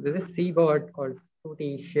migration. So there's a seabird called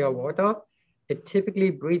sooty shearwater. It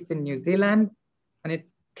typically breeds in New Zealand, and it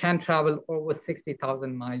can travel over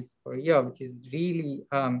 60,000 miles per year, which is really,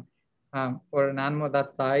 for an animal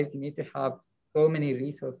that size, you need to have so many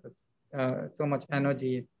resources, so much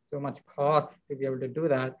energy, so much cost to be able to do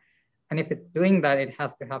that. And if it's doing that, it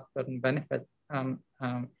has to have certain benefits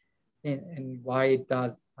in why it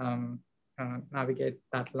does navigate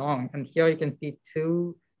that long. And here you can see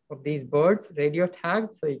two of these birds radio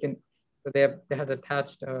tagged. So they had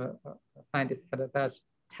attached, scientists had attached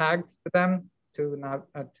tags to them to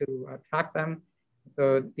track them.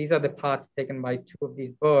 So these are the paths taken by two of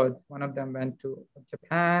these birds. One of them went to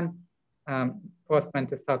Japan, first went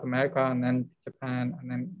to South America, and then Japan, and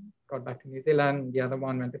then got back to New Zealand. The other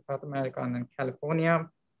one went to South America, and then California,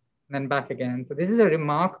 and then back again. So this is a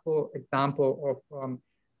remarkable example of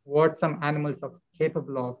what some animals are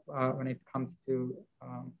capable of when it comes to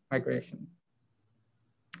migration.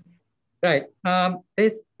 Right,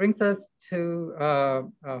 this brings us to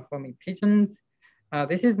homing pigeons.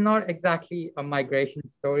 This is not exactly a migration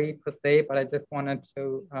story per se, but I just wanted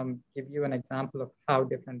to give you an example of how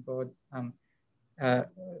different birds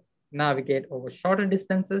navigate over shorter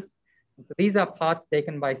distances. So these are paths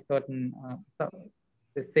taken by certain,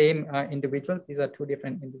 the same individuals. These are two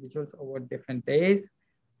different individuals over different days.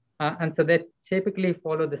 And so they typically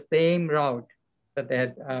follow the same route that they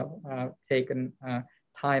had taken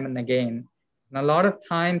time and again. And a lot of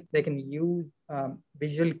times they can use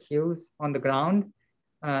visual cues on the ground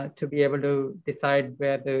to be able to decide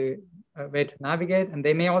where to navigate. And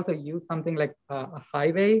they may also use something like a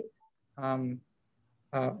highway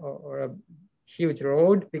or a huge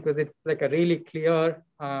road, because it's like a really clear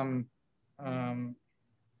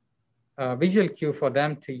visual cue for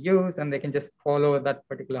them to use, and they can just follow that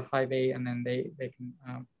particular highway, and then they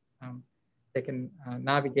can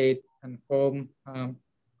navigate and home.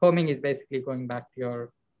 Homing is basically going back to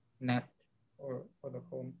your nest or the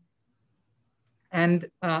home. And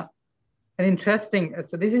an interesting,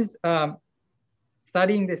 so this is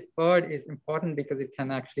studying this bird is important because it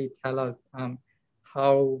can actually tell us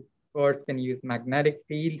how birds can use magnetic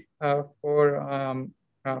field for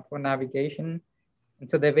navigation. And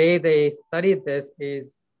so the way they studied this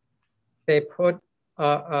is they put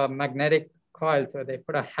a magnetic coil. So they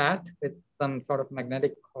put a hat with some sort of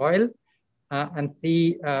magnetic coil and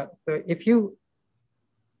see. So if you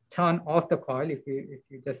turn off the coil, if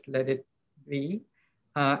you just let it be,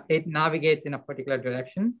 it navigates in a particular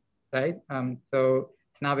direction, right? So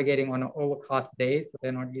it's navigating on an overcast day, so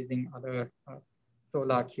they're not using other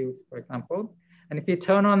solar cues, for example. And if you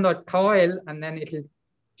turn on the coil, and then it'll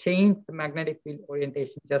change the magnetic field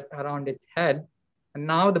orientation just around its head. And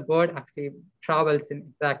now the bird actually travels in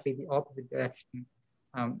exactly the opposite direction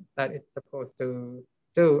that it's supposed to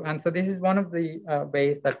do. And so this is one of the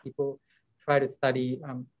ways that people try to study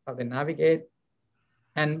how they navigate.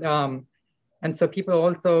 And so people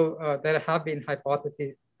also, there have been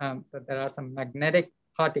hypotheses that there are some magnetic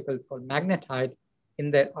particles called magnetite in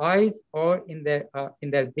their eyes or in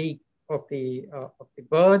their beaks of the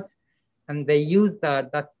birds. And they use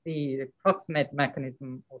that, that's the proximate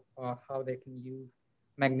mechanism of how they can use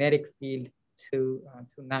magnetic field to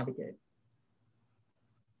navigate.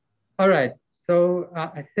 All right, so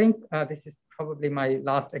I think this is probably my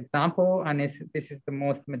last example, and this is the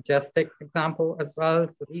most majestic example as well.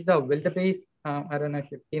 So these are wildebeest. I don't know if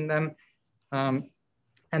you've seen them.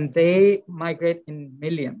 And they migrate in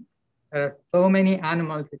millions. There are so many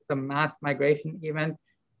animals. It's a mass migration event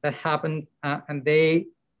that happens, and they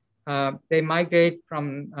migrate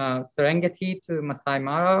from Serengeti to Masai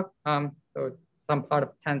Mara, so some part of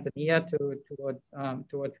Tanzania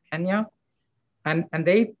towards Kenya, and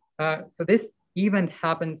they so this event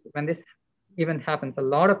happens. When this event happens, a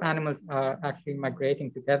lot of animals are actually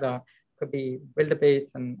migrating together. Could be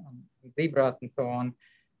wildebeest and zebras and so on,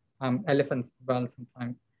 elephants as well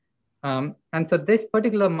sometimes. And so this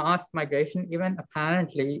particular mass migration event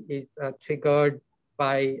apparently is triggered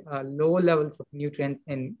by low levels of nutrients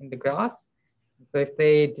in the grass. So if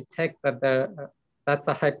they detect that that's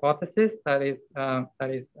a hypothesis that is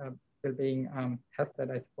still being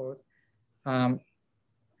tested, I suppose,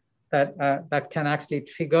 that can actually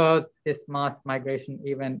trigger this mass migration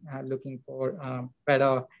event, looking for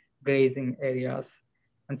better grazing areas.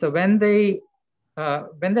 And so when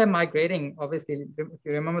they're migrating, obviously, if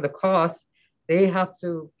you remember the cost, they have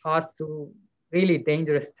to pass through really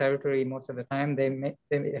dangerous territory most of the time.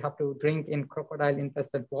 They have to drink in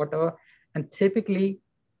crocodile-infested water, and typically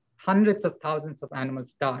hundreds of thousands of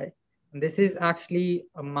animals die. And this is actually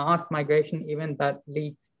a mass migration event that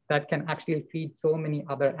can actually feed so many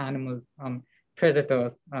other animals,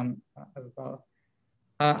 predators as well.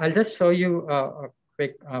 I'll just show you a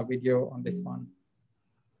quick video on this one.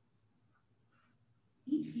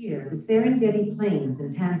 Each year, the Serengeti Plains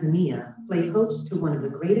in Tanzania play host to one of the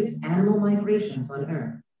greatest animal migrations on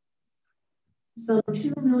Earth. Some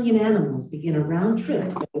 2 million animals begin a round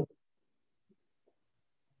trip. It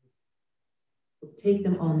will take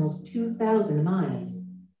them almost 2,000 miles.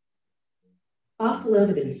 Fossil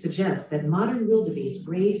evidence suggests that modern wildebeest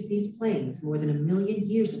grazed these plains more than 1 million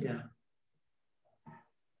years ago.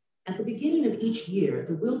 At the beginning of each year,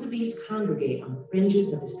 the wildebeest congregate on the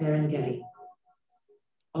fringes of the Serengeti,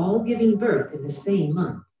 all giving birth in the same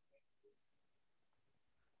month.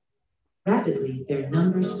 Rapidly, their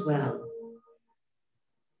numbers swell.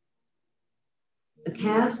 The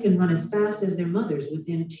calves can run as fast as their mothers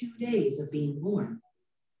within 2 days of being born.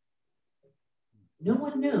 No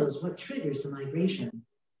one knows what triggers the migration.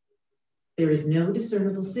 There is no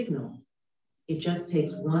discernible signal. It just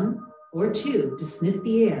takes one or two to sniff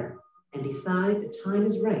the air and decide the time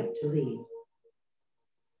is right to leave.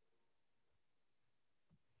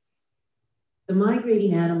 The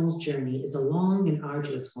migrating animal's journey is a long and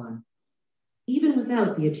arduous one. Even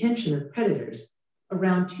without the attention of predators,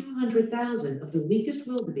 around 200,000 of the weakest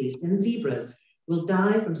wildebeest and zebras will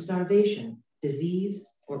die from starvation, disease,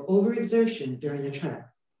 or overexertion during the trek.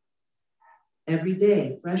 Every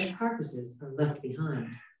day, fresh carcasses are left behind.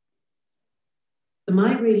 The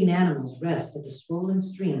migrating animals rest at the swollen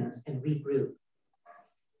streams and regroup.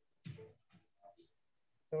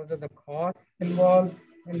 Those are the costs involved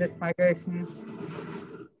in this migration.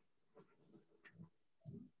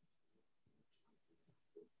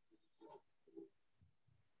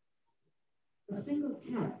 A single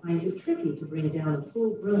cat finds it tricky to bring down a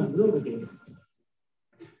full-grown wildebeest.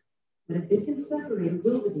 But if it can separate a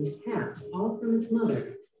wildebeest calf all from its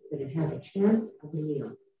mother, then it has a chance of a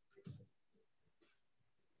meal.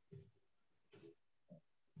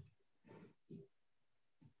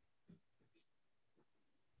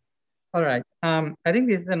 All right. I think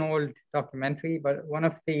this is an old documentary, but one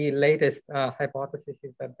of the latest hypotheses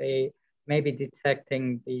is that they may be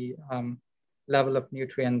detecting the level of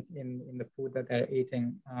nutrients in the food that they're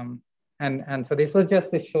eating. And so this was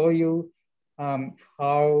just to show you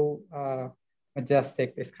how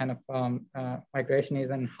majestic this kind of migration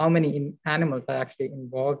is and how many animals are actually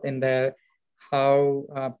involved in there,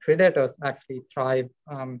 how predators actually thrive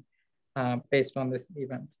based on this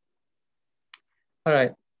event. All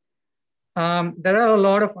right. There are a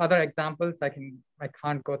lot of other examples. I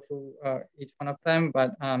can't go through each one of them,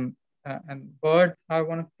 but and birds are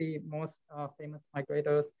one of the most famous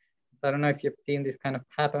migrators. So I don't know if you've seen these kind of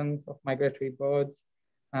patterns of migratory birds,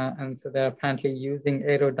 and so they're apparently using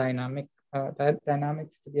aerodynamics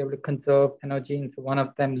to be able to conserve energy. And so one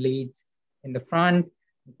of them leads in the front,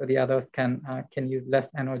 so the others can use less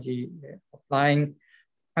energy flying.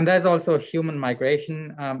 And there's also human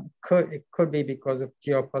migration. It could be because of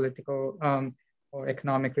geopolitical or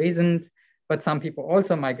economic reasons, but some people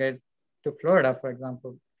also migrate to Florida, for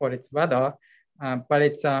example, for its weather. But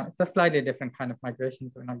it's a slightly different kind of migration,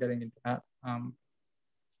 so we're not getting into that.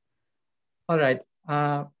 All right,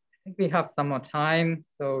 I think we have some more time,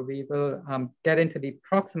 so we will get into the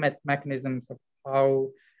proximate mechanisms of how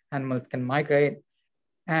animals can migrate.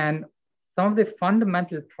 And some of the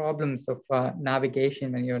fundamental problems of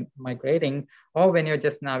navigation when you're migrating, or when you're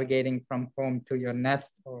just navigating from home to your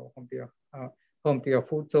nest or home to your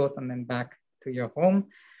food source and then back to your home,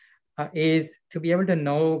 is to be able to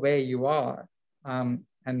know where you are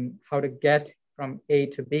and how to get from A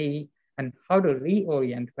to B and how to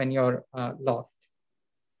reorient when you're lost.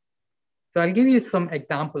 So I'll give you some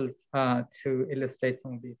examples to illustrate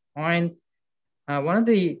some of these points. One of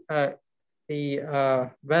the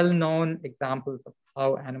well-known examples of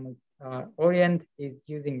how animals orient is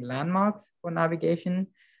using landmarks for navigation.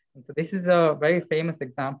 And so this is a very famous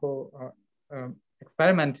example,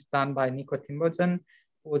 experiment done by Nico Tinbergen,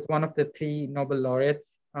 who was one of the 3 Nobel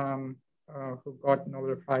laureates who got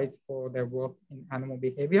Nobel Prize for their work in animal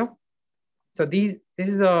behavior. So this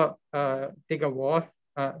is a digger wasp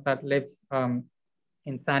that lives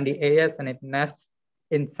in sandy areas, and it nests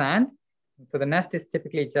in sand. So the nest is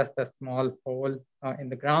typically just a small hole in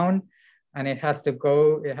the ground, and it has to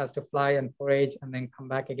fly and forage and then come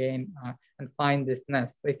back again and find this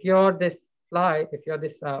nest. So if you're this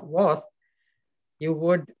wasp, you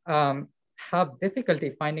would have difficulty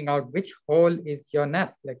finding out which hole is your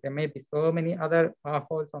nest. Like there may be so many other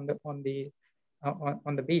holes on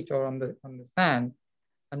the beach or on the sand.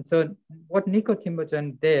 And so what Nico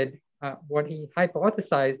Tinbergen did, what he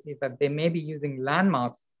hypothesized is that they may be using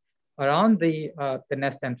landmarks around the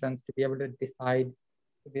nest entrance to be able to decide,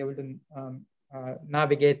 to be able to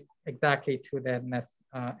navigate exactly to their nest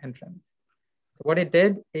entrance. So what it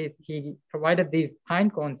did is he provided these pine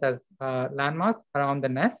cones as landmarks around the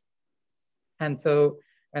nest. And so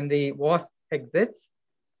when the wasp exits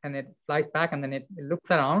and it flies back and then it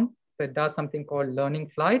looks around, so it does something called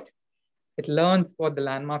learning flight. It learns what the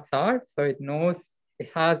landmarks are. So it knows,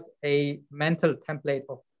 it has a mental template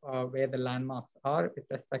of where the landmarks are with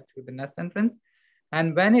respect to the nest entrance.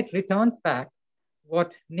 And when it returns back,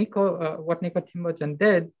 what Nico Tinbergen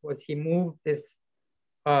did was he moved this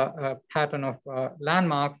pattern of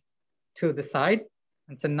landmarks to the side.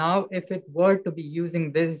 And so now if it were to be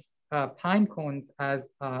using these pine cones as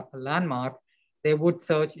a landmark, they would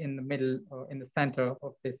search in the middle or in the center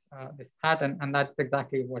of this pattern. And that's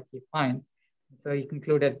exactly what he finds. So he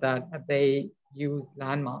concluded that they use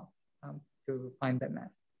landmarks to find their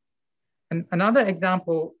nest. And another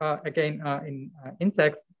example, again, in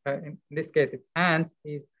insects, in this case, it's ants,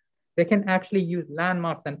 is they can actually use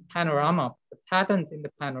landmarks and panorama, the patterns in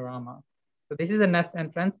the panorama. So this is a nest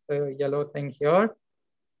entrance, the yellow thing here.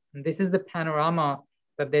 And this is the panorama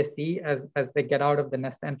that they see as they get out of the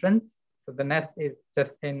nest entrance. So the nest is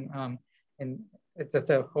just it's just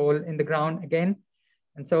a hole in the ground again.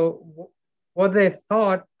 And so what they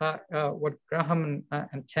thought, what Graham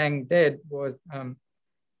and Cheng did was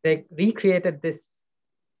they recreated this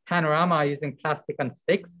panorama using plastic and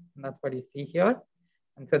sticks. And that's what you see here.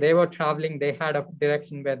 And so they were traveling, they had a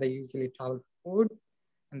direction where they usually travel for food,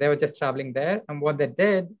 and they were just traveling there. And what they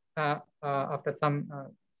did after some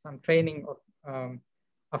training of,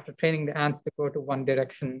 after training the ants to go to one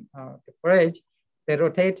direction to forage, they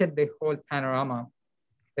rotated the whole panorama.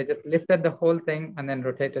 They just lifted the whole thing and then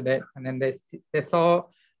rotated it. And then they saw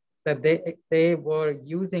that they were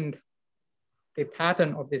using the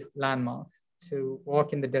pattern of these landmarks to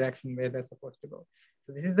walk in the direction where they're supposed to go.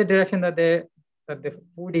 So this is the direction that the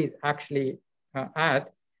food is actually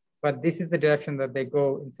at, but this is the direction that they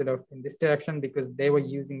go instead of in this direction, because they were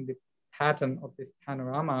using the pattern of this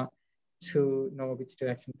panorama to know which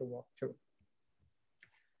direction to walk to.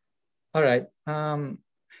 All right.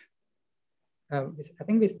 I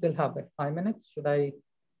think we still have like 5 minutes. Should I?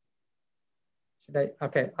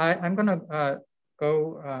 Okay, I'm gonna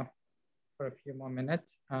go for a few more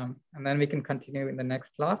minutes, and then we can continue in the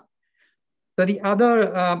next class. So the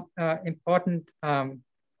other important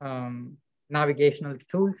navigational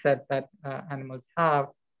tool set that animals have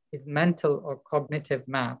is mental or cognitive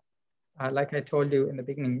map. Like I told you in the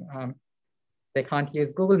beginning, they can't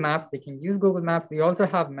use Google Maps. They can use Google Maps. We also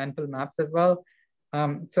have mental maps as well.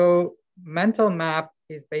 So mental map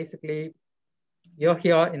is basically, you're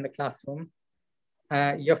here in the classroom.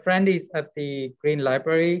 Your friend is at the Green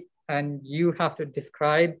Library, and you have to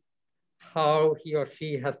describe how he or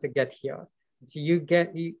she has to get here. So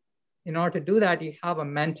in order to do that, you have a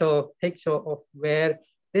mental picture of where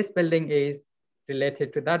this building is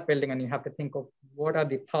related to that building, and you have to think of what are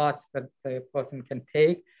the paths that the person can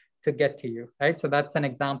take to get to you, right? So that's an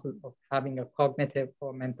example of having a cognitive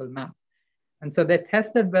or mental map. And so they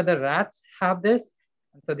tested whether rats have this.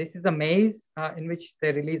 And so this is a maze in which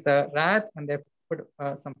they release a rat and they put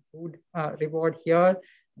some food reward here.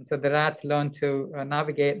 And so the rats learn to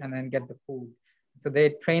navigate and then get the food. So they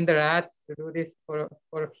train the rats to do this for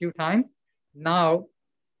a few times. Now,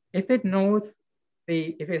 if it knows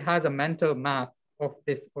if it has a mental map of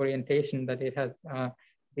this orientation that it has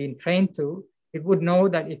been trained to, it would know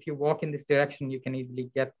that if you walk in this direction, you can easily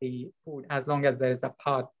get the food as long as there is a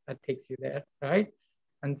path that takes you there, right?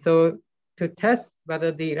 And so to test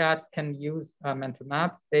whether the rats can use mental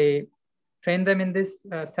maps, they trained them in this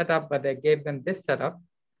setup, but they gave them this setup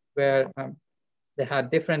where they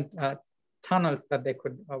had different tunnels that they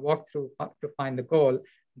could walk through to find the goal.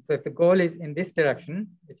 And so if the goal is in this direction,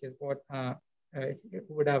 which is what it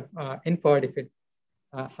would have inferred if it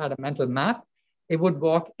had a mental map, it would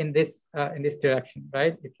walk in this direction,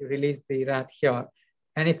 right? If you release the rat here.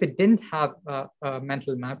 And if it didn't have a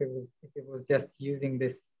mental map, if it was just using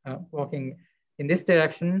this, walking in this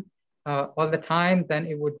direction all the time, then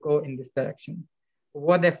it would go in this direction.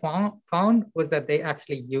 What they found was that they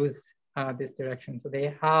actually use this direction. So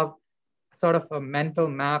they have sort of a mental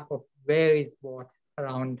map of where is what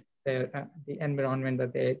around the environment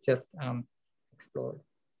that they just explored.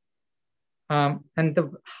 And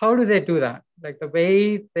how do they do that? Like the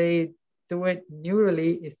way they do it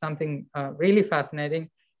neurally is something really fascinating.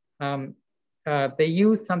 They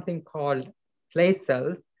use something called place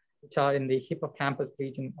cells, which are in the hippocampus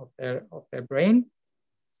region of their brain.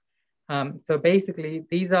 So basically,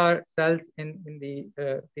 these are cells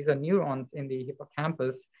these are neurons in the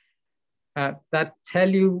hippocampus that tell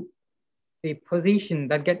you the position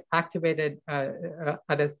that get activated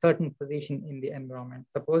at a certain position in the environment.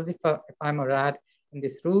 Suppose if I'm a rat in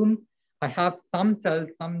this room, I have some cells,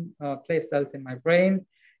 some place cells in my brain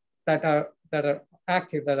that are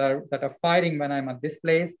active, that are firing when I'm at this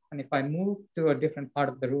place. And if I move to a different part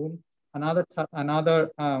of the room, another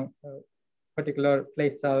particular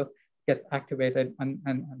place cell gets activated, and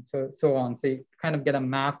so on. So you kind of get a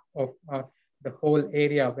map of the whole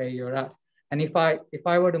area where you're at. And if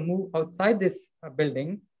I were to move outside this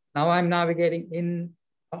building, now I'm navigating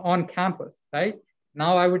on campus, right?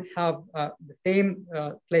 Now I would have the same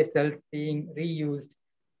place cells being reused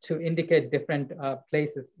to indicate different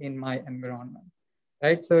places in my environment,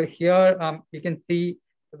 right? So here you can see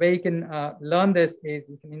the way you can learn this is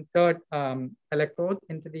you can insert electrodes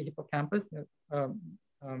into the hippocampus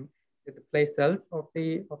with the place cells of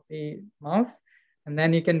the mouse. And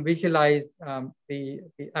then you can visualize the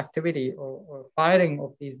activity or firing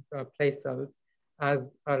of these place cells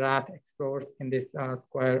as a rat explores in this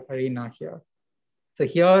square arena here. So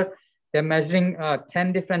here they're measuring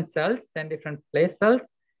 10 different cells, 10 different place cells.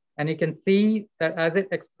 And you can see that as it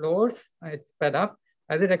explores, it's sped up.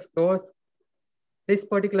 As it explores, this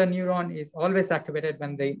particular neuron is always activated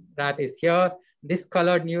when the rat is here. This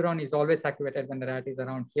colored neuron is always activated when the rat is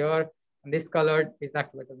around here. And this colored is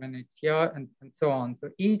activated when it's here, and so on. So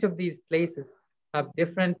each of these places have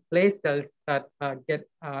different place cells that get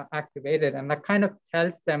activated, and that kind of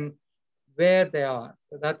tells them where they are.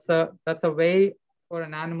 So that's a way for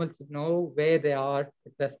an animal to know where they are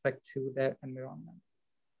with respect to their environment.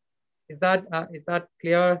 Is that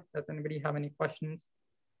clear? Does anybody have any questions?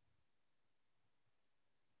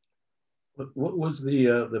 What was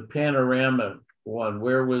the panorama one.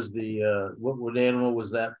 Where was the what animal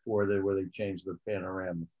was that for? There where they changed the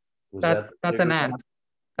panorama? Was that's an ant.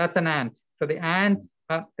 That's an ant. So the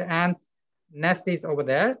ant's nest is over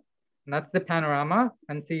there, and that's the panorama.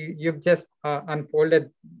 And so you've just unfolded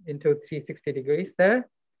into 360 degrees there.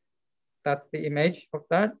 That's the image of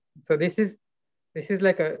that. So this is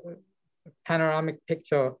like a panoramic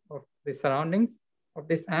picture of the surroundings of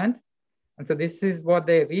this ant. And so this is what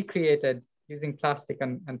they recreated using plastic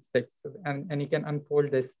and sticks. So, and you can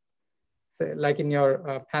unfold this, so like in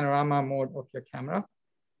your panorama mode of your camera.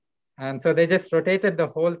 And so they just rotated the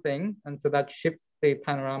whole thing. And so that shifts the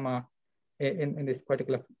panorama in this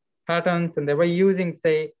particular patterns. And they were using,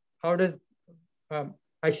 say, how does,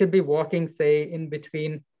 I should be walking, say, in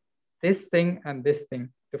between this thing and this thing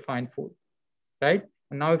to find food, right?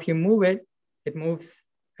 And now if you move it, it moves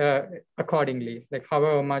accordingly, like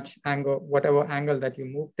however much angle, whatever angle that you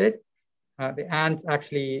moved it, the ants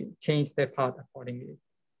actually change their path accordingly.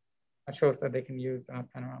 That shows that they can use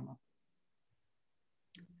panorama.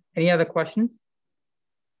 Any other questions?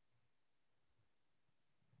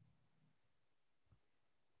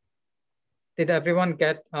 Did everyone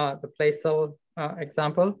get the place cell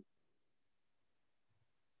example?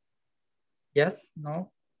 Yes,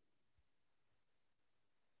 no?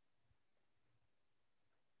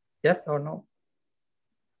 Yes or no?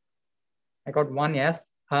 I got one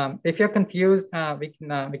yes. If you're confused, we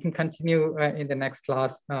can continue in the next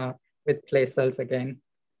class with place cells again.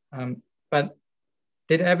 But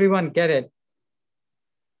did everyone get it?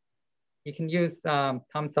 You can use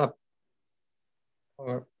thumbs up.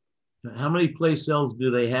 Or how many place cells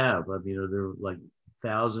do they have? I mean, are there like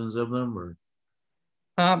thousands of them, or?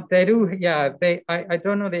 They do, yeah. I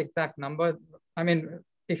don't know the exact number. I mean,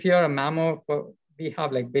 if you're a mammal, we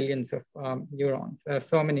have like billions of neurons. There are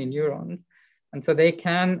so many neurons, and so they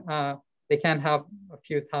can have a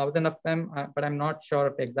few thousand of them, but I'm not sure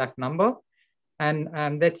of the exact number.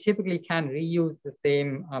 And they typically can reuse the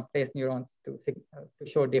same place neurons to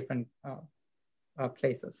show different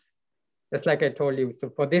places. Just like I told you. So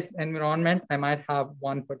for this environment, I might have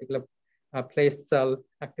one particular place cell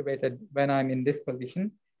activated when I'm in this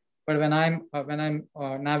position, but when I'm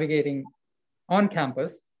navigating on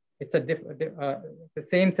campus, it's a the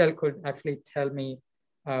same cell could actually tell me,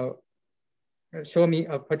 show me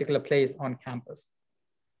a particular place on campus.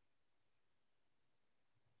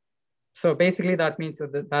 So basically that means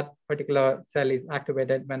that that particular cell is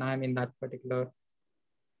activated when I'm in that particular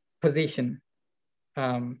position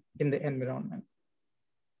in the environment.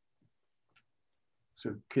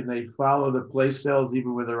 So can they follow the place cells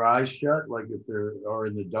even with their eyes shut, like if they are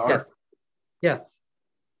in the dark? Yes, yes,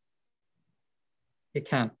 it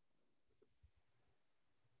can.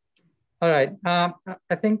 All right,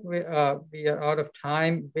 I think we are out of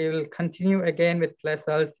time. We'll continue again with place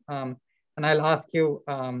cells, and I'll ask you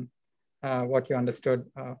what you understood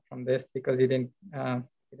from this, because you didn't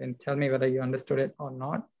tell me whether you understood it or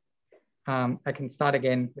not. I can start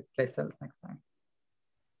again with place cells next time.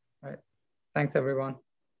 All right, thanks everyone.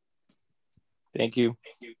 Thank you.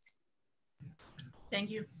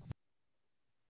 Thank you.